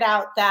just tweeted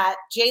out that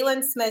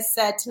Jalen Smith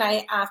said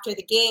tonight after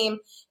the game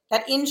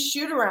that in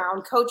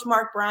shoot-around, Coach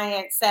Mark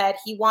Bryant said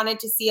he wanted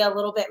to see a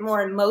little bit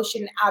more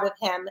emotion out of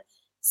him.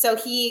 So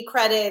he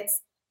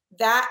credits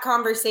that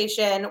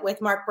conversation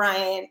with Mark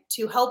Bryant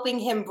to helping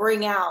him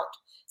bring out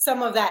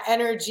some of that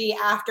energy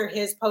after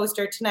his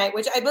poster tonight,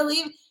 which I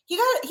believe he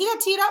got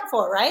teed up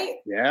for, right?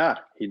 Yeah,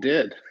 he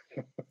did.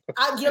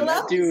 You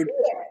love to see it.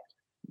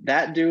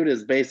 That dude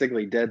is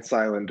basically dead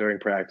silent during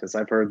practice.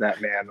 I've heard that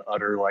man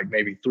utter like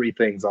maybe 3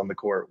 things on the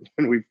court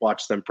when we've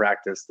watched them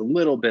practice, the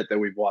little bit that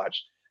we've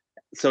watched.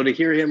 So to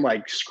hear him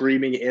like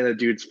screaming in a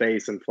dude's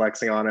face and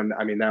flexing on him,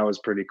 I mean, that was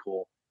pretty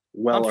cool.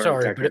 Well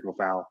earned technical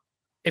foul.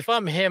 If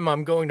I'm him,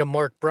 I'm going to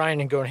Mark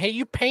Bryan and going, "Hey,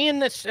 you paying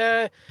this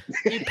this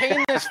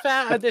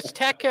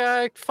tech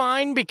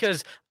fine?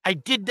 Because I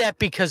did that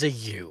because of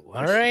you.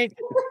 All right."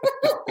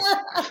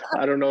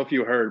 I don't know if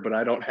you heard, but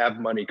I don't have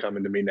money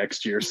coming to me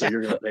next year, so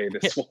you're going to pay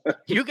this one.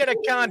 You got a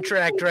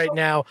contract right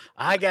now.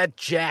 I got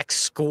jack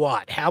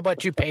squat. How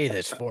about you pay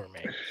this for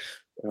me?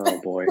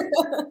 Oh, boy.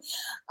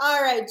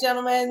 All right,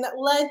 gentlemen,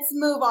 let's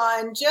move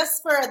on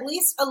just for at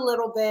least a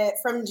little bit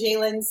from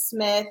Jalen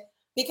Smith,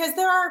 because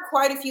there are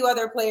quite a few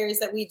other players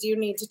that we do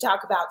need to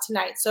talk about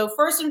tonight. So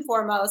first and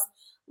foremost,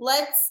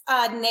 let's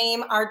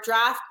name our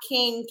Draft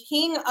King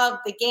of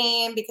the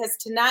game, because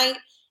tonight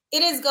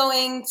it is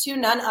going to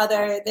none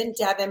other than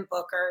Devin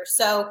Booker.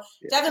 So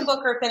yes. Devin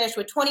Booker finished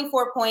with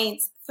 24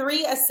 points,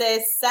 3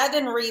 assists,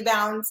 7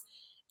 rebounds.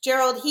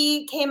 Gerald,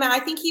 he came out, I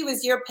think he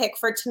was your pick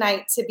for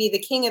tonight to be the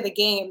king of the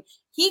game.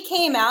 He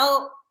came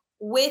out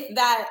with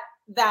that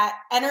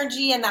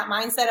energy and that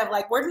mindset of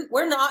like,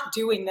 we're not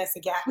doing this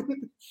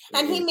again.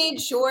 And he made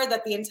sure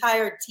that the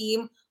entire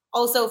team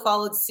also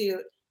followed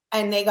suit,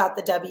 and they got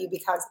the W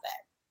because of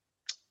it.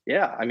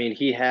 Yeah, I mean,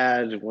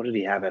 what did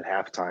he have at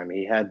halftime?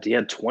 He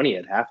had 20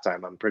 at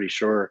halftime, I'm pretty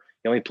sure.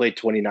 He only played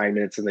 29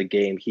 minutes in the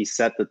game. He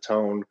set the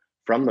tone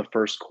from the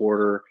first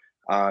quarter.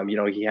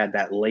 He had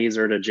that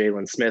laser to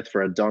Jalen Smith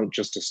for a dunk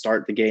just to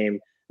start the game.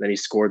 Then he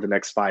scored the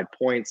next 5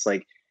 points.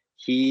 Like,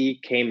 he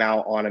came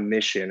out on a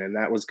mission, and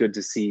that was good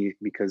to see,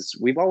 because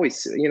we've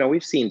always,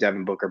 we've seen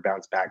Devin Booker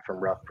bounce back from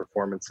rough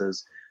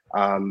performances.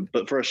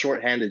 But for a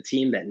shorthanded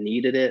team that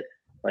needed it,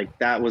 like,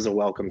 that was a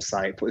welcome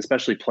sight,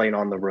 especially playing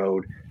on the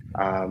road.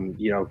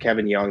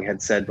 Kevin Young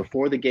had said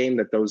before the game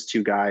that those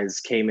 2 guys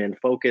came in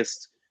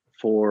focused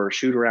for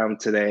shoot around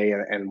today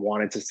and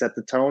wanted to set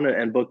the tone,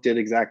 and Book did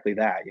exactly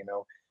that,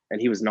 and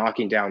he was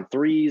knocking down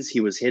threes. He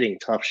was hitting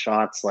tough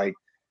shots. Like,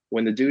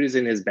 when the dude is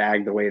in his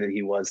bag the way that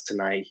he was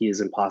tonight, he is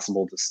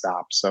impossible to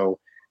stop. So,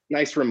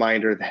 nice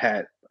reminder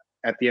that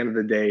at the end of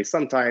the day,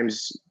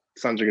 sometimes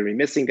Suns are going to be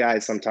missing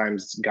guys.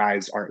 Sometimes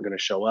guys aren't going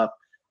to show up.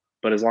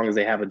 But as long as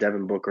they have a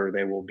Devin Booker,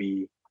 they will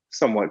be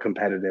somewhat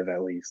competitive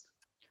at least.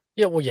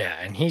 Yeah, well, yeah,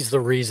 and he's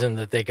the reason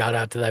that they got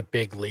out to that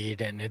big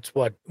lead, and it's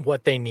what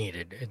they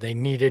needed. They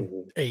needed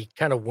a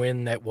kind of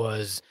win that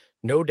was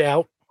no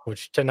doubt,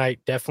 which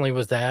tonight definitely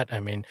was that. I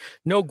mean,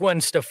 no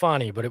Gwen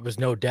Stefani, but it was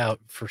no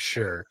doubt for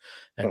sure.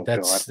 And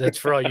that's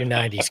for all you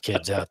 '90s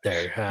kids out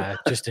there.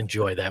 Just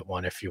enjoy that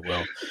one, if you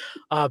will.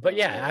 But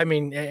yeah, I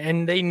mean,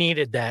 and they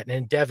needed that,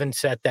 and Devin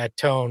set that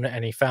tone,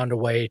 and he found a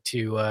way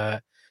to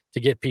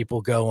get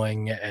people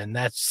going, and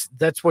that's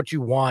what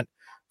you want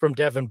from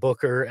Devin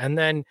Booker, and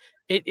then.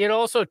 It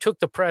also took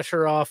the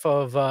pressure off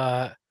of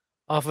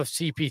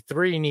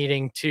CP3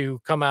 needing to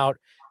come out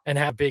and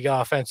have big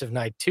offensive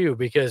night too,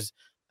 because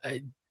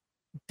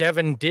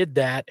Devin did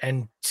that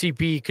and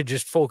CP could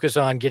just focus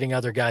on getting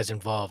other guys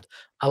involved.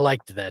 I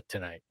liked that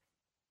tonight.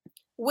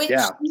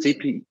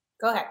 CP.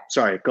 Go ahead.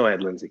 Sorry, go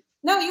ahead, Lindsay.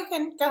 No, you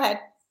can go ahead.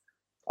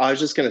 I was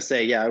just gonna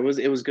say, yeah, it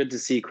was good to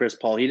see Chris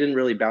Paul. He didn't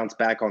really bounce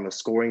back on the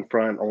scoring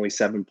front, only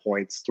 7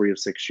 points, 3 of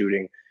 6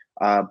 shooting.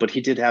 But he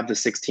did have the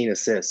 16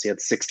 assists. He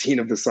had 16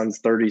 of the Suns'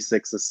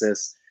 36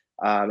 assists.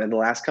 In the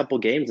last couple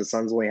of games, the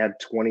Suns only had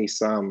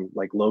 20-some,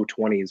 like low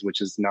 20s, which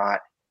is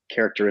not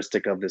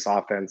characteristic of this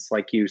offense.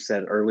 Like you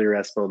said earlier,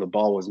 Espo, the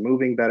ball was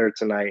moving better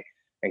tonight,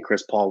 and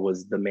Chris Paul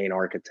was the main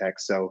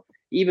architect. So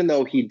even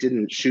though he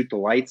didn't shoot the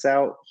lights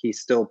out, he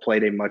still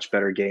played a much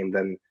better game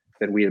than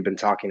we had been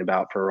talking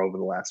about for over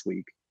the last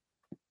week.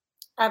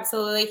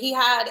 Absolutely. He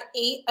had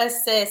 8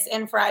 assists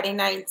in Friday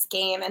night's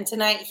game, and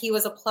tonight he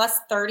was a plus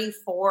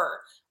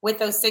 34 with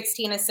those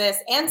 16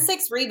 assists and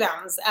 6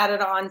 rebounds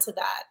added on to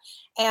that.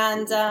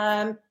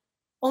 And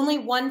only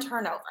 1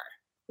 turnover.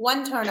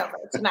 1 turnover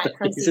tonight.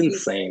 He's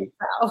insane.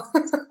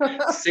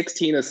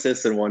 16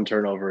 assists and 1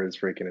 turnover is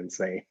freaking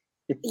insane.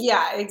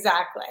 Yeah,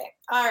 exactly.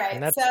 All right.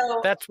 And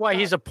that's why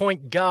he's a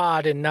point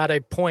god and not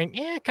a point,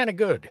 kind of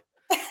good.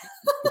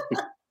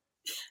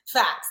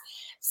 Facts.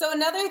 So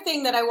another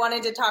thing that I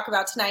wanted to talk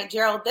about tonight,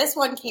 Gerald, this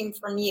one came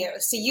from you.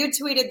 So you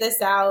tweeted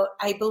this out,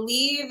 I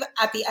believe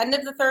at the end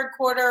of the third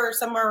quarter or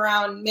somewhere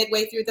around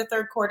midway through the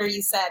third quarter,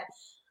 you said,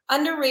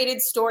 underrated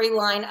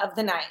storyline of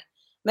the night.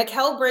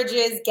 Mikal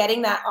Bridges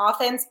getting that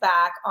offense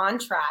back on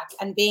track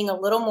and being a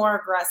little more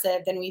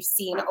aggressive than we've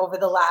seen over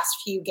the last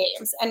few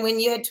games. And when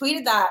you had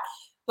tweeted that,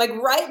 like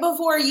right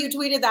before you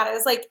tweeted that, I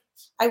was like,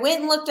 I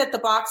went and looked at the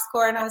box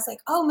score and I was like,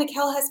 oh,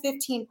 Mikal has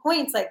 15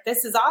 points. Like,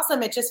 this is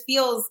awesome. It just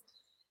feels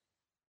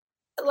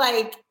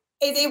like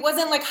it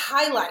wasn't like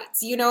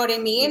highlights, you know what I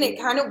mean? It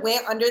kind of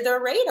went under the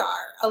radar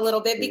a little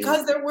bit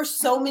because there were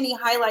so many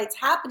highlights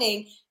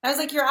happening. And I was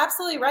like, you're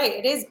absolutely right.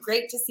 It is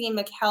great to see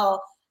Mikal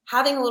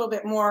having a little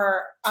bit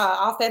more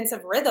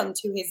offensive rhythm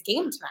to his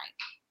game tonight.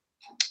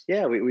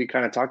 Yeah, we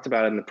kind of talked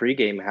about it in the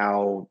pregame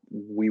how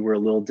we were a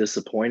little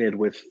disappointed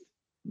with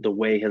the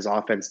way his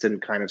offense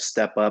didn't kind of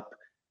step up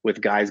with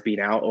guys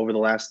being out over the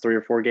last 3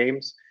 or 4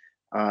 games.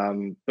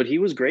 But he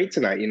was great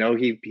tonight. You know,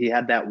 he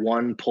had that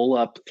one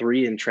pull-up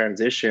 3 in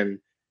transition,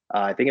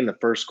 I think in the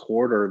first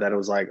quarter, that it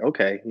was like,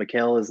 okay,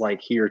 Mikal is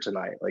like here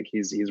tonight. Like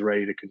he's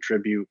ready to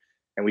contribute.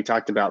 And we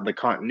talked about the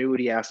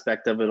continuity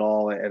aspect of it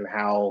all and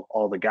how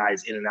all the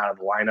guys in and out of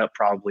the lineup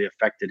probably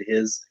affected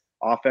his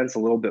offense a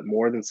little bit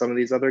more than some of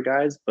these other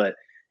guys. But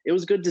it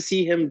was good to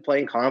see him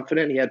playing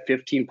confident. He had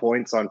 15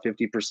 points on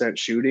 50%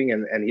 shooting,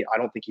 and I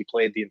don't think he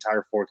played the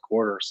entire fourth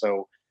quarter.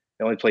 So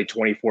he only played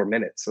 24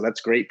 minutes. So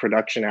that's great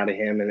production out of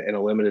him in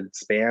a limited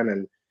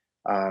span.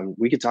 And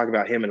we could talk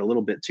about him in a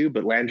little bit too,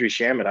 but Landry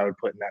Shamet I would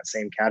put in that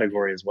same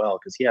category as well,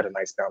 because he had a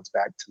nice bounce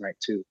back tonight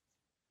too.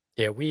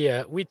 Yeah,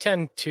 we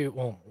tend to,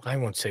 well, I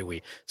won't say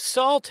we.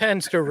 Saul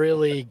tends to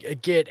really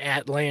get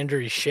at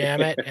Landry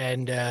Shamet,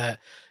 and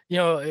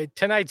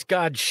tonight's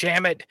God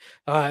Shamet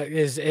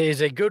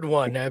is a good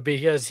one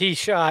because he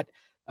shot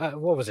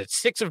what was it,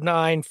 6 of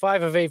 9,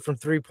 5 of 8 from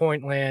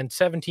 3-point land,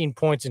 17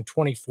 points in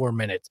 24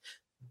 minutes.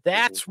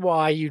 That's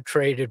why you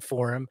traded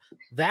for him.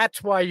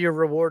 That's why you're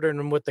rewarding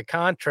him with the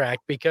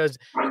contract, because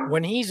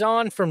when he's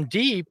on from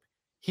deep,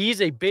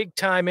 he's a big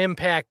time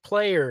impact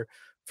player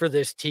for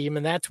this team,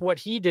 and that's what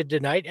he did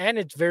tonight. And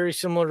it's very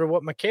similar to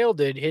what Mikal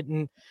did,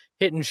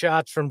 hitting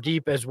shots from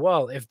deep as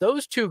well. If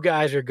those two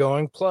guys are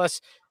going,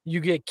 plus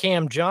you get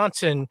Cam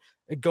Johnson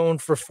going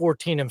for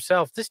 14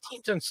 himself, this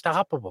team's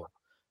unstoppable.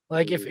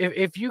 Like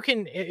if you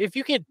can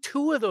get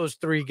 2 of those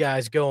 3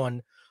 guys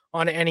going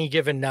on any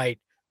given night,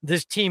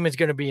 this team is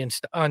going to be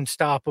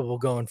unstoppable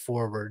going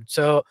forward.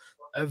 So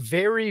a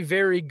very,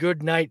 very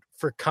good night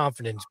for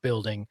confidence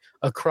building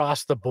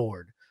across the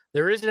board.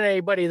 There isn't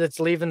anybody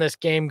that's leaving this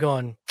game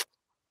going,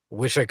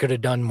 wish I could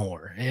have done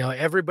more. You know,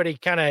 everybody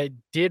kind of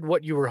did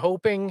what you were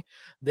hoping.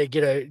 They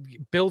get a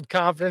build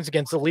confidence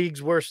against the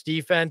league's worst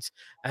defense,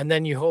 and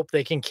then you hope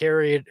they can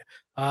carry it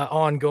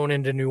on going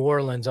into New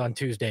Orleans on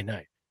Tuesday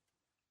night.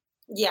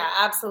 Yeah,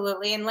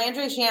 absolutely. And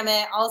Landry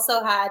Shamet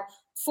also had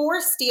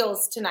 4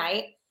 steals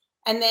tonight.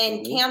 And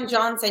then Cam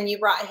Johnson, you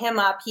brought him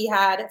up. He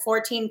had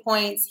 14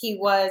 points. He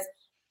was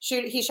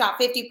He shot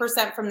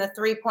 50% from the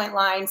 3-point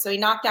line. So he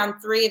knocked down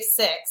 3 of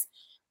 6,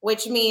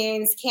 which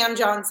means Cam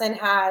Johnson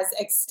has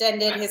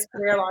extended his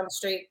career-long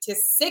streak to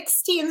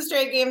 16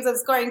 straight games of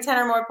scoring 10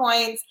 or more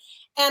points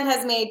and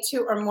has made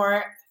 2 or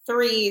more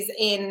threes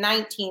in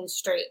 19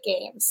 straight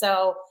games.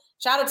 So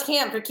shout out to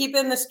Cam for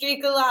keeping the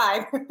streak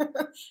alive.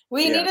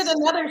 We needed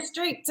another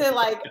streak to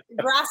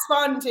grasp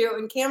onto,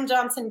 and Cam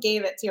Johnson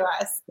gave it to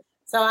us.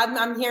 So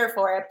I'm here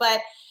for it.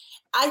 But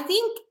I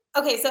think,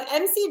 okay, so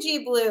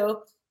MCG Blue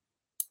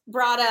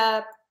brought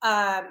up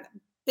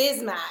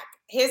Bismack,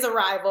 his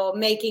arrival,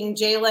 making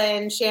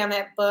Jalen,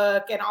 Shamet,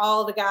 Book, and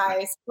all the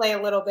guys play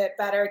a little bit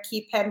better,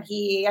 keep him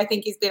I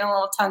think he's been a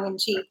little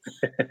tongue-in-cheek.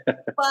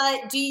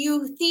 But do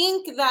you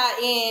think that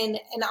in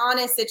an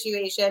honest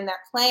situation that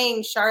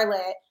playing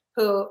Charlotte,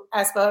 who,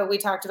 Espo, we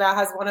talked about,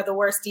 has one of the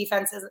worst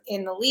defenses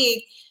in the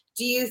league,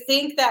 do you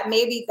think that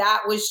maybe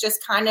that was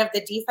just kind of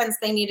the defense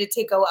they needed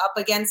to go up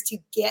against to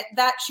get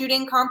that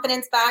shooting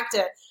confidence back,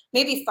 to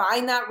maybe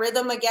find that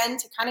rhythm again,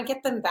 to kind of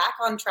get them back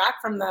on track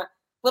from the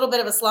little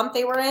bit of a slump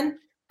they were in?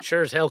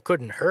 Sure as hell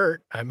couldn't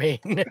hurt. I mean,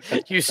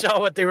 you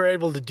saw what they were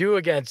able to do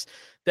against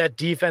that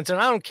defense. And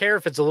I don't care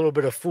if it's a little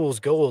bit of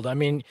fool's gold. I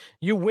mean,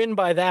 you win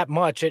by that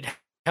much, it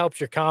helps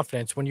your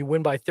confidence. When you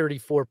win by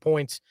 34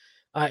 points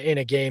in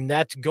a game,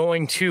 that's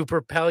going to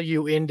propel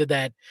you into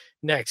that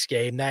next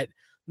game.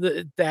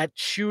 That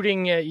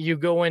shooting you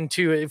go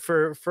into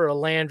for a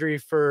Landry,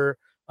 for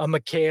a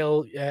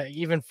McHale,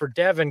 even for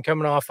Devin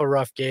coming off a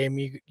rough game,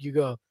 you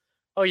go,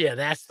 oh yeah,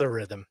 that's the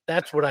rhythm.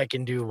 That's what I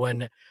can do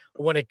when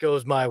it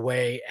goes my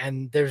way.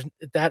 And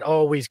that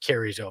always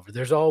carries over.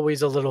 There's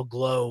always a little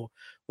glow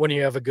when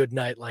you have a good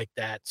night like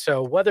that.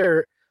 So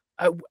whether,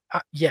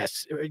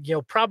 yes,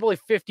 probably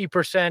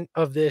 50%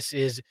 of this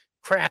is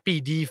crappy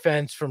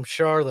defense from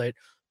Charlotte,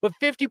 but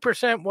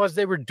 50% was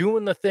they were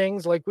doing the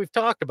things like we've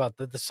talked about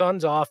that the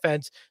Suns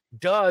offense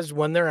does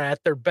when they're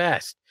at their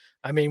best.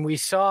 I mean, we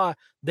saw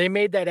they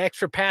made that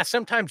extra pass,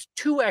 sometimes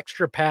 2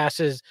 extra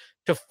passes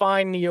to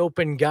find the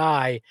open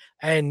guy.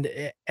 And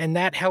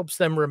that helps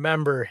them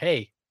remember,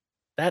 hey,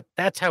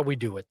 that's how we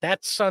do it.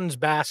 That's Suns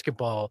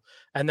basketball.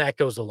 And that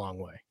goes a long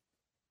way.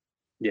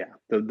 Yeah.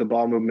 The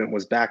ball movement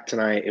was back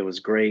tonight. It was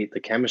great. The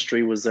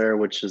chemistry was there,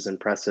 which is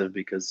impressive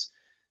because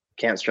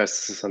can't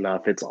stress this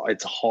enough.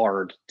 It's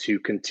hard to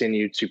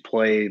continue to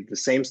play the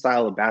same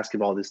style of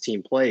basketball this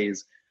team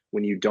plays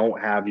when you don't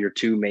have your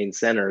 2 main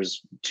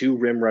centers, 2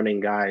 rim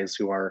running guys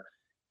who are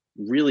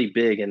really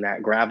big in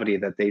that gravity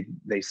that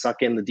they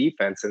suck in the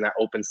defense, and that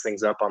opens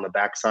things up on the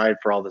backside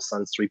for all the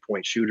Suns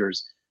 3-point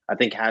shooters. I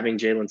think having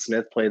Jalen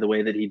Smith play the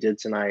way that he did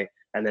tonight,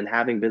 and then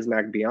having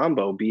Bismack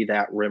Biyombo be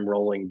that rim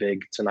rolling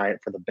big tonight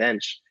for the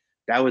bench,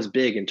 that was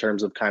big in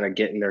terms of kind of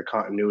getting their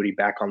continuity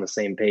back on the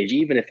same page,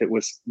 even if it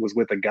was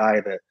with a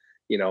guy that,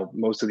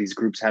 most of these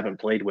groups haven't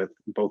played with,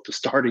 both the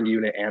starting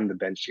unit and the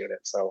bench unit.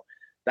 So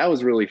that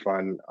was really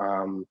fun.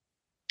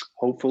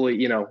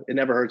 Hopefully, it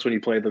never hurts when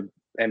you play the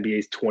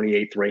NBA's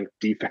 28th ranked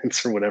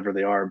defense or whatever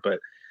they are, but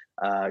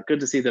good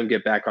to see them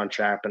get back on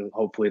track, and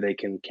hopefully they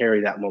can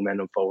carry that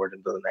momentum forward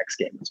into the next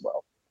game as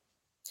well.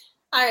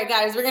 All right,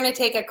 guys, we're going to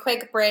take a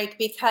quick break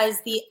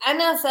because the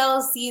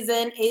NFL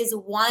season is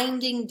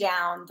winding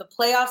down. The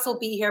playoffs will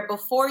be here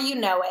before you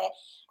know it.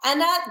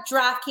 And at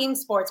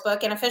DraftKings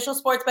Sportsbook, an official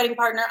sports betting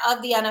partner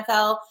of the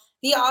NFL,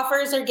 the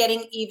offers are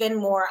getting even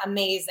more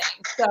amazing.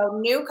 So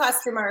new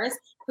customers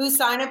who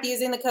sign up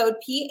using the code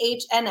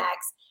PHNX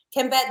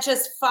can bet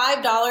just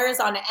 $5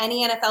 on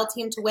any NFL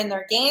team to win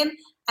their game.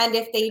 And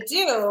if they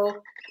do,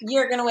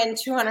 you're going to win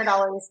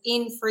 $200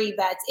 in free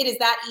bets. It is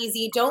that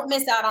easy. Don't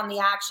miss out on the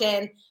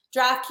action.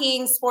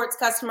 DraftKings sports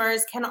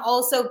customers can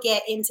also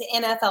get into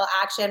NFL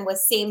action with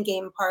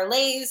same-game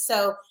parlays.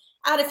 So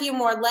add a few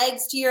more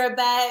legs to your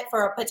bet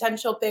for a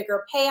potential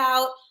bigger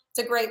payout. It's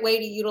a great way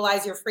to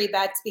utilize your free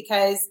bets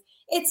because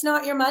it's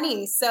not your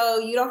money. So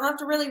you don't have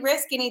to really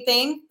risk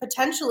anything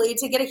potentially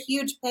to get a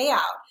huge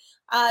payout.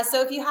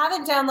 So if you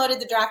haven't downloaded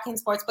the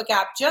DraftKings Sportsbook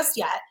app just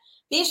yet,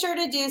 be sure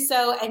to do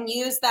so and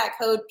use that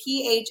code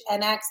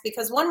PHNX,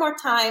 because one more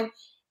time,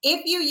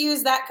 if you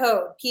use that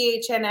code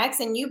PHNX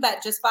and you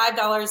bet just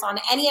 $5 on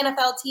any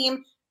NFL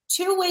team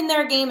to win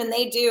their game, and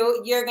they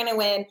do, you're going to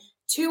win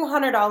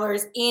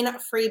 $200 in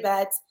free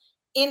bets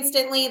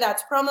instantly.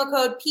 That's promo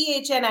code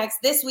PHNX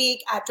this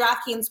week at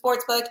DraftKings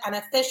Sportsbook, an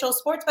official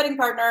sports betting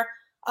partner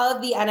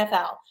of the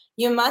NFL.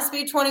 You must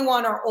be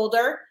 21 or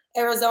older.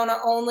 Arizona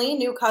only.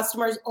 New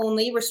customers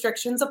only.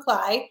 Restrictions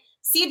apply.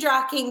 See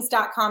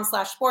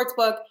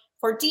DraftKings.com/sportsbook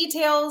for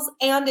details.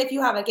 And if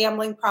you have a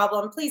gambling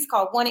problem, please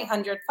call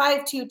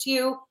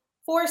 1-800-522-4700.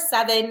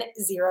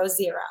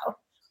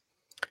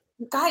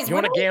 Guys, you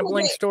want a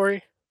gambling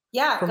story?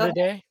 Yeah. From the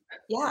day?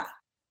 Yeah.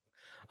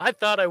 I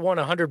thought I won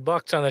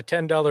 $100 on a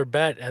 $10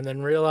 bet and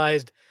then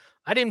realized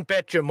I didn't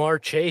bet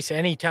Jamar Chase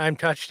anytime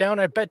touchdown.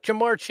 I bet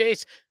Jamar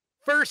Chase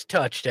first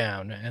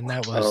touchdown, and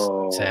that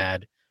was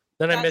sad.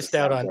 Then I missed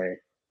out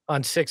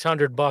on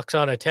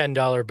 $600 on a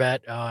 $10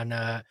 bet on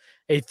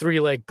a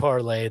 3-leg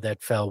parlay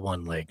that fell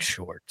 1 leg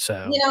short.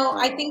 So,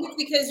 I think it's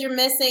because you're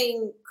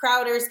missing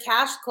Crowder's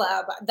Cash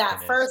Club,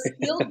 that first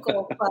field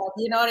goal club.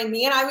 You know what I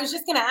mean? I was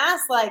just going to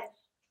ask, like,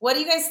 what do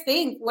you guys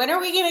think? When are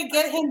we going to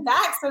get him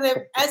back so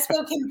that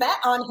Espo can bet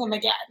on him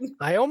again?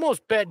 I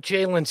almost bet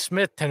Jalen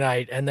Smith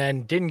tonight and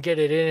then didn't get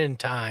it in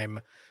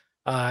time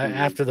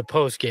after the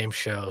post-game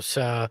show.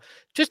 So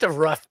just a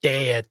rough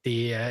day at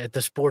the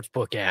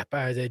Sportsbook app,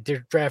 the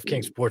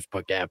DraftKings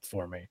Sportsbook app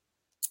for me.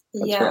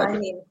 I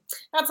mean,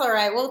 that's all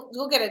right.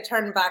 We'll get it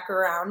turned back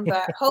around,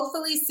 but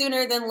hopefully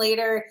sooner than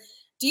later.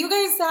 Do you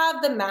guys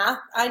have the math?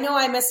 I know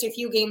I missed a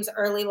few games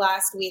early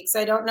last week, so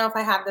I don't know if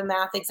I have the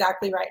math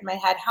exactly right in my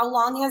head. How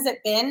long has it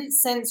been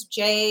since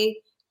Jay,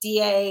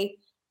 DA,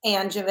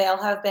 and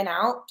JaVale have been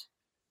out?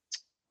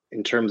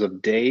 In terms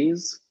of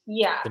days?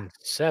 Yeah. Been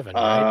 7,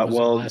 right?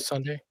 Well, last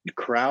Sunday?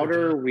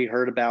 Crowder, we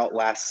heard about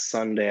last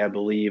Sunday, I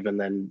believe, and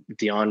then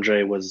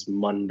DeAndre was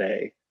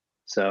Monday.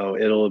 So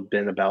it'll have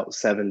been about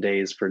 7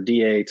 days for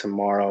DA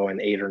tomorrow and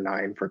 8 or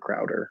 9 for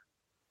Crowder.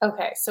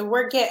 Okay, so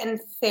we're getting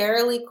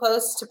fairly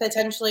close to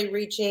potentially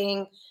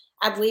reaching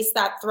at least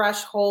that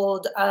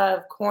threshold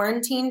of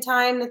quarantine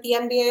time that the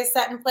NBA has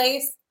set in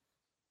place.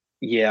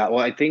 Yeah,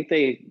 well, I think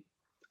they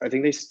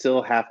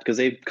still have to, because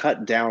they've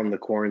cut down the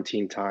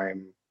quarantine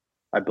time,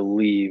 I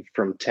believe,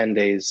 from 10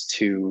 days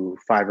to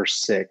 5 or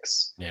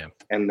 6. Yeah.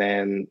 And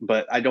then,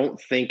 but I don't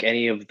think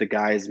any of the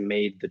guys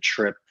made the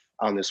trip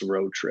on this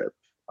road trip,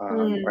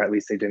 or at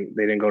least they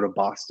didn't go to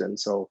Boston.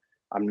 So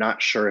I'm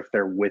not sure if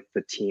they're with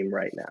the team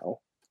right now.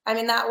 I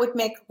mean, that would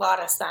make a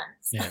lot of sense.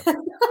 Yeah.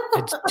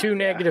 It's 2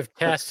 negative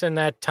tests in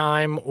that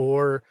time,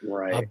 or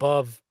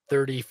above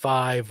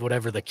 35,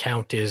 whatever the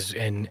count is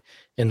in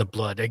the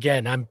blood.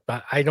 Again, I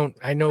know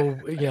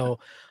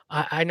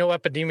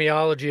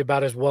epidemiology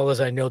about as well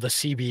as I know the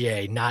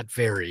CBA, not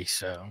very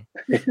so.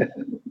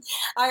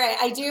 All right.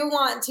 I do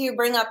want to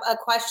bring up a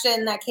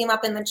question that came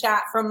up in the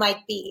chat from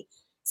Mike B.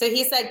 So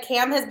he said,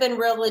 Cam has been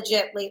real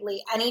legit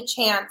lately. Any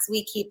chance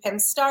we keep him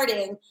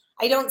starting?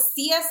 I don't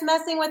see us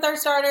messing with our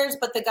starters,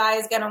 but the guy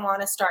is going to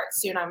want to start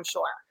soon, I'm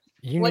sure.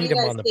 What do you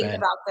guys think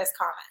about this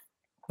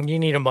comment? You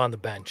need him on the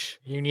bench.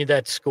 You need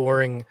that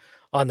scoring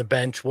on the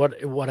bench.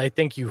 What I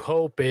think you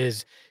hope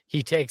is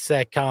he takes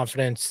that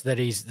confidence that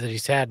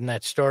he's had in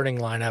that starting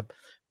lineup,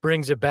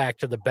 brings it back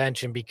to the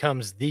bench, and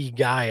becomes the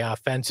guy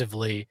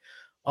offensively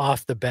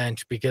off the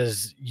bench,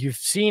 because you've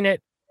seen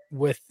it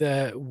with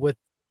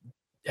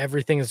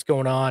everything that's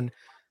going on.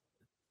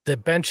 The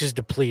bench is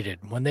depleted.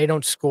 When they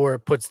don't score,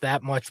 it puts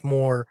that much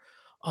more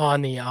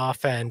on the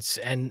offense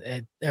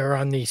and or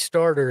on the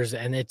starters.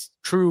 And it's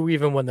true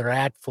even when they're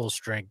at full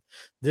strength.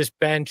 This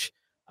bench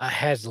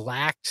has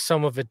lacked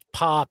some of its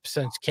pop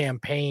since Cam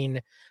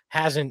Payne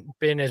hasn't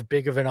been as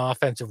big of an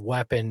offensive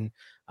weapon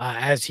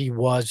as he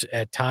was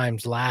at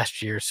times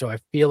last year. So I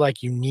feel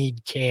like you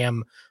need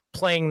Cam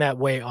playing that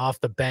way off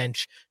the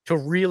bench to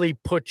really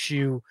put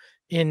you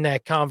in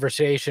that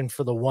conversation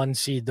for the 1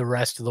 seed the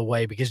rest of the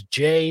way, because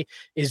Jay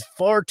is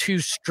far too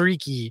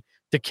streaky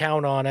to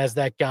count on as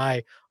that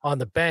guy on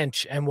the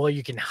bench. And while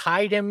you can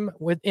hide him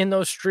within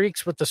those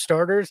streaks with the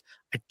starters,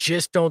 I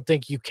just don't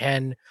think you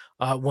can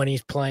when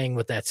he's playing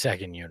with that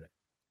second unit.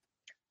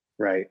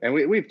 Right. And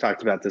we've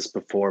talked about this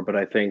before, but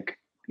I think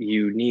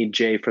you need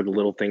Jay for the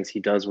little things he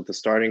does with the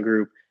starting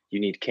group. You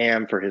need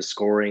Cam for his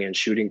scoring and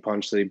shooting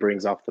punch that he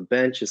brings off the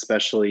bench,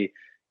 especially,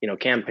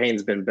 Cam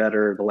Payne's been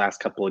better the last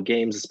couple of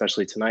games,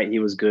 especially tonight. He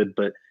was good,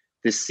 but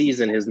this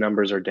season his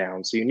numbers are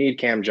down. So you need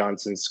Cam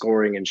Johnson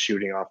scoring and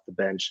shooting off the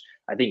bench.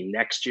 I think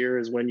next year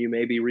is when you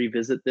maybe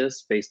revisit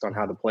this based on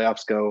how the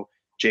playoffs go.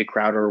 Jay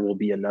Crowder will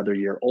be another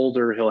year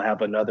older. He'll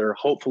have another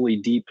hopefully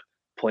deep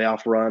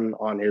playoff run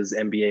on his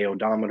NBA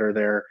odometer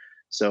there.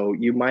 So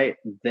you might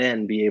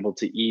then be able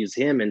to ease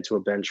him into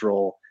a bench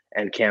role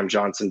and Cam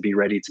Johnson be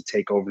ready to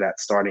take over that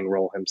starting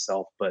role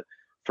himself. But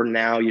for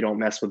now, you don't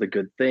mess with a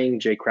good thing.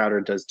 Jay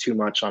Crowder does too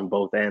much on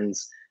both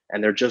ends,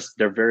 and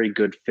they're very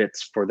good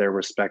fits for their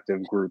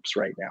respective groups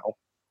right now.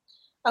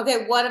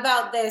 Okay, what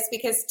about this?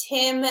 Because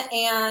Tim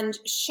and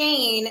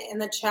Shane in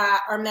the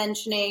chat are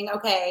mentioning,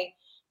 okay,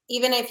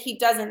 even if he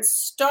doesn't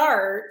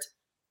start,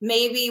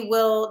 maybe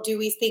do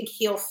we think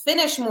he'll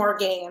finish more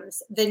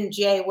games than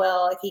Jay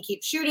will if he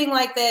keeps shooting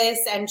like this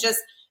and just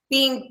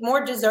being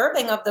more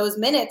deserving of those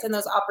minutes and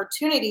those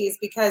opportunities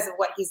because of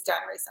what he's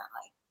done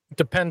recently? It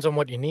depends on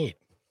what you need.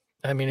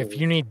 I mean, if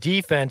you need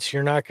defense,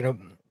 you're going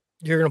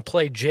to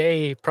play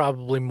Jay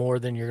probably more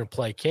than you're going to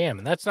play Cam.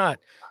 And that's not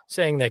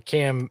saying that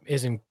Cam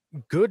isn't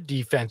good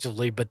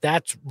defensively, but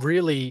that's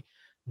really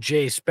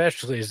Jay's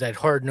specialty, is that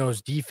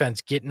hard-nosed defense,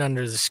 getting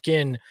under the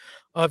skin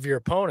of your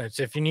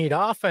opponents. If you need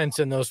offense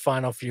in those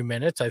final few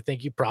minutes, I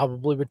think you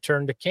probably would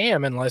turn to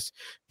Cam, unless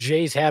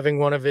Jay's having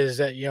one of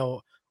his,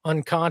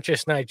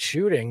 unconscious nights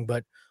shooting.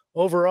 But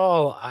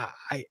overall,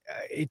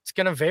 it's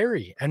going to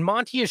vary. And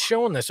Monty has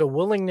shown this, a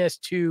willingness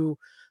to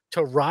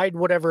ride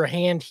whatever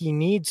hand he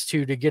needs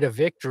to get a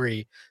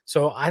victory.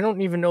 So I don't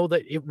even know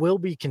that it will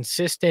be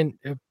consistent,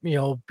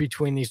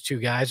 between these two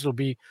guys. It'll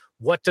be,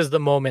 what does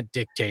the moment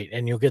dictate?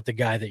 And you'll get the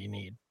guy that you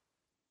need.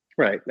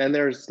 Right. And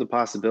there's the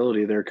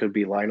possibility there could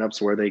be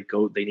lineups where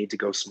they need to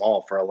go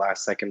small for a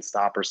last second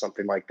stop or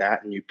something like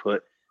that. And you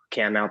put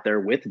Cam out there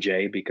with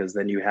Jay because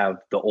then you have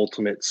the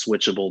ultimate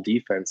switchable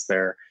defense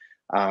there.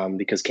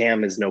 Because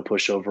Cam is no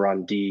pushover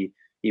on D,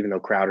 even though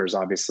Crowder's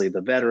obviously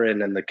the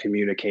veteran and the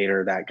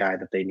communicator, that guy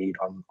that they need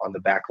on the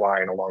back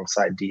line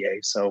alongside DA.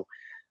 So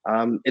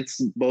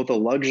it's both a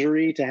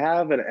luxury to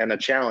have and a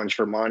challenge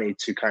for Monty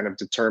to kind of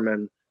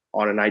determine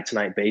on a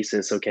night-to-night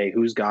basis, okay,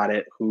 who's got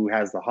it, who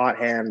has the hot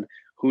hand,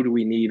 who do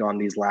we need on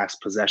these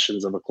last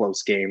possessions of a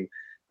close game,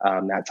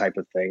 that type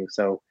of thing.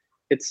 So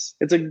it's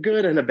a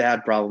good and a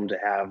bad problem to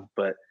have,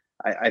 but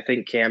I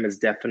think Cam is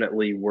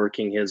definitely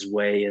working his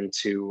way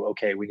into,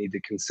 okay, we need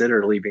to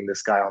consider leaving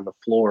this guy on the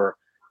floor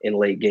in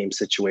late game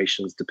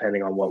situations,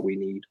 depending on what we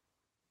need.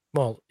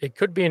 Well, it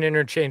could be an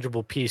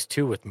interchangeable piece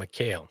too with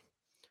Mikal.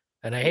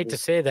 And I hate to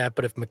say that,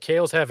 but if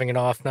Mikal's having an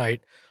off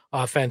night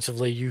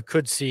offensively, you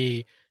could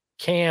see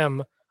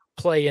Cam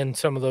play in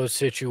some of those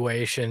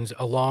situations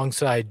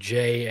alongside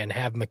Jay and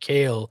have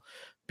Mikal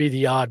be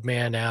the odd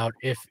man out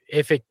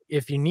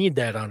if you need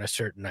that on a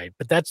certain night.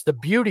 But that's the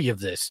beauty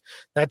of this.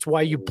 That's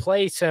why you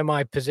play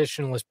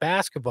semi-positionless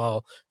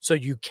basketball, so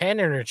you can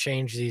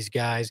interchange these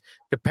guys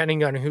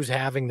depending on who's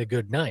having the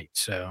good night.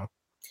 So,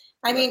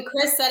 I mean,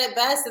 Chris said it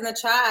best in the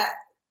chat.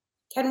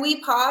 Can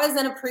we pause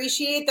and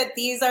appreciate that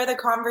these are the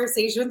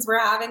conversations we're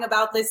having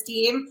about this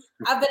team?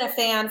 I've been a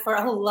fan for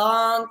a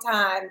long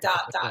time, ...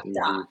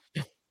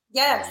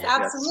 Yes,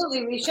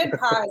 absolutely. We should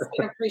pause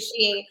and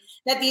appreciate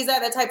that these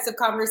are the types of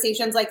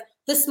conversations, like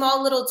the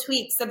small little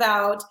tweaks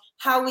about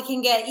how we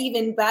can get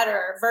even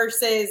better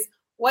versus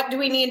what do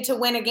we need to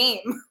win a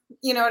game?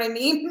 You know what I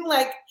mean?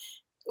 Like,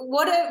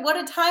 what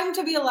a time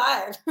to be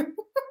alive.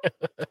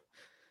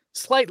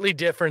 Slightly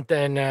different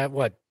than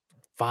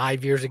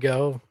 5 years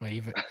ago,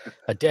 even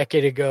a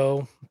decade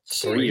ago,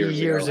 3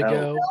 years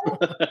ago.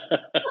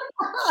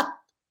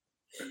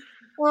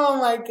 Oh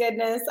my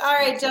goodness. All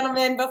right,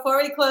 gentlemen,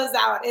 before we close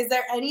out, is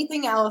there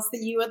anything else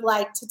that you would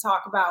like to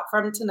talk about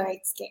from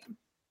tonight's game?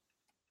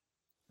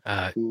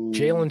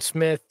 Jalen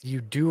Smith, you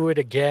do it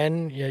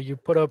again. Yeah, you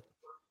put up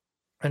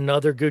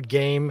another good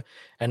game,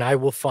 and I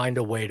will find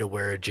a way to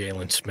wear a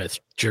Jalen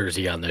Smith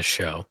jersey on this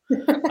show.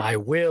 I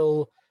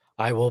will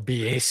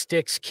be a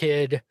Sticks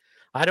kid.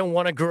 I don't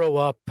want to grow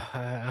up.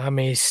 I'm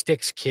a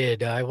Sticks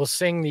kid. I will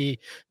sing the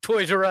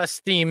Toys R Us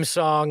theme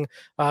song,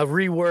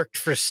 reworked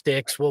for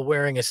Sticks, while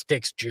wearing a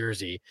Sticks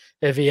jersey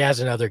if he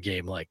has another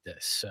game like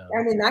this. So,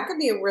 I mean, that could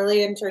be a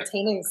really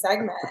entertaining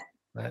segment.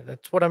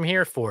 That's what I'm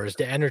here for, is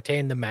to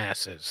entertain the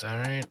masses. All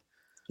right.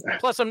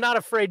 Plus, I'm not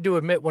afraid to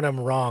admit when I'm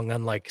wrong,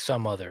 unlike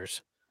some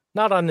others.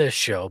 Not on this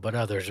show, but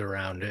others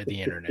around the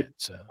internet.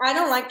 So I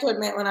don't like to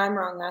admit when I'm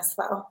wrong,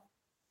 Espo.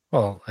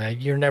 Well,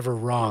 you're never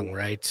wrong,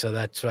 right? So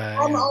that's why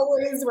I'm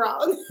always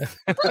wrong.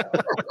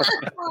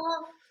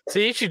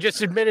 See, she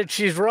just admitted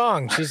she's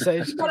wrong. She's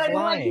but I don't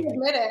lying. like to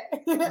admit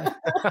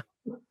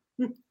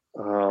it.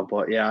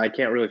 But yeah, I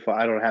can't really.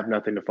 I don't have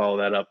nothing to follow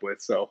that up with,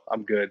 so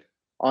I'm good.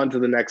 On to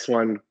the next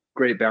one.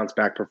 Great bounce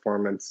back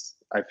performance.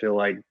 I feel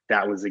like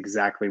that was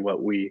exactly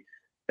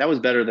that was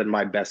better than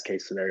my best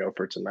case scenario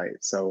for tonight.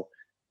 So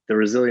the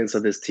resilience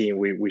of this team,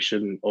 we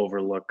shouldn't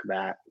overlook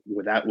that.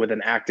 With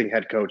an acting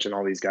head coach and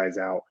all these guys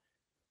out,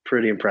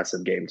 pretty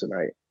impressive game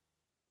tonight.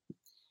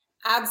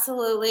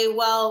 Absolutely.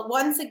 Well,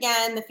 once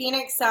again, the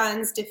Phoenix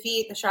Suns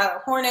defeat the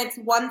Charlotte Hornets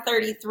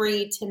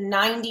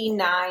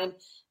 133-99.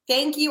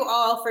 Thank you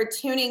all for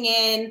tuning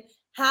in.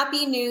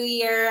 Happy New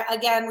Year.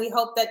 Again, we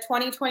hope that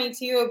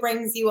 2022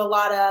 brings you a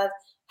lot of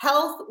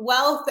health,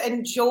 wealth,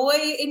 and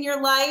joy in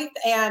your life,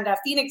 and a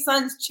Phoenix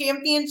Suns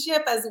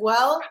championship as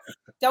well.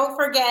 Don't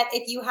forget,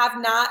 if you have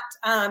not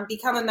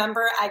become a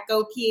member at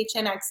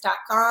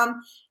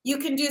gophnx.com, you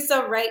can do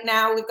so right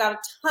now. We've got a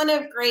ton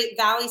of great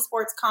Valley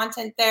Sports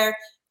content there.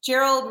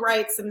 Gerald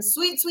writes some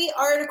sweet, sweet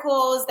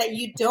articles that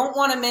you don't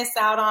want to miss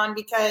out on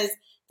because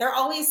they're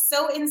always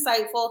so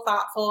insightful,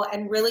 thoughtful,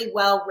 and really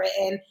well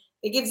written.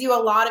 It gives you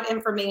a lot of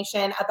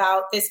information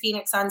about this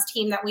Phoenix Suns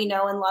team that we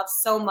know and love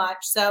so much.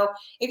 So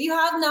if you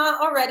have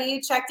not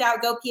already checked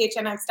out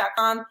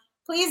gophnx.com,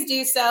 please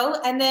do so.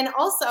 And then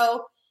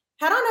also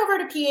head on over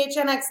to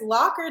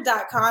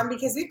phnxlocker.com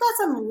because we've got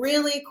some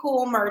really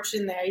cool merch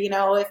in there. You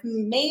know, if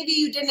maybe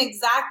you didn't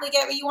exactly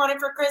get what you wanted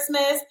for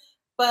Christmas,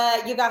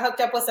 but you got hooked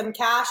up with some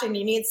cash and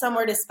you need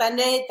somewhere to spend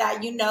it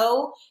that you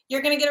know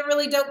you're going to get a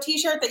really dope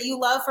t-shirt that you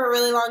love for a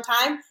really long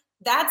time,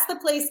 that's the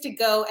place to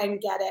go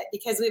and get it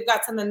because we've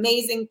got some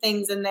amazing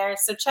things in there.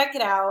 So check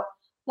it out.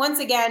 Once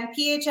again,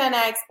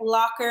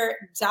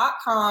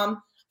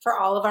 phnxlocker.com for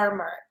all of our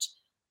merch.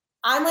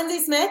 I'm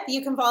Lindsay Smith.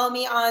 You can follow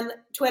me on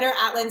Twitter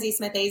at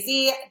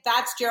LindsaySmithAZ.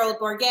 That's Gerald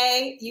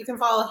Bourguet. You can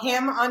follow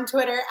him on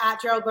Twitter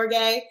at Gerald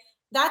Bourguet.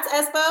 That's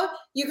Espo.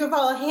 You can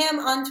follow him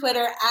on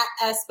Twitter at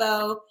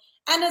Espo.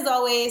 And as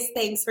always,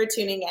 thanks for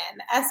tuning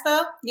in.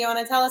 Espo, you want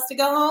to tell us to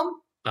go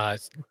home?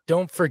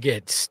 Don't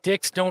forget,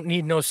 sticks don't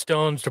need no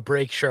stones to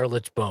break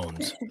Charlotte's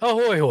bones.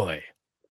 Ahoy, hoy.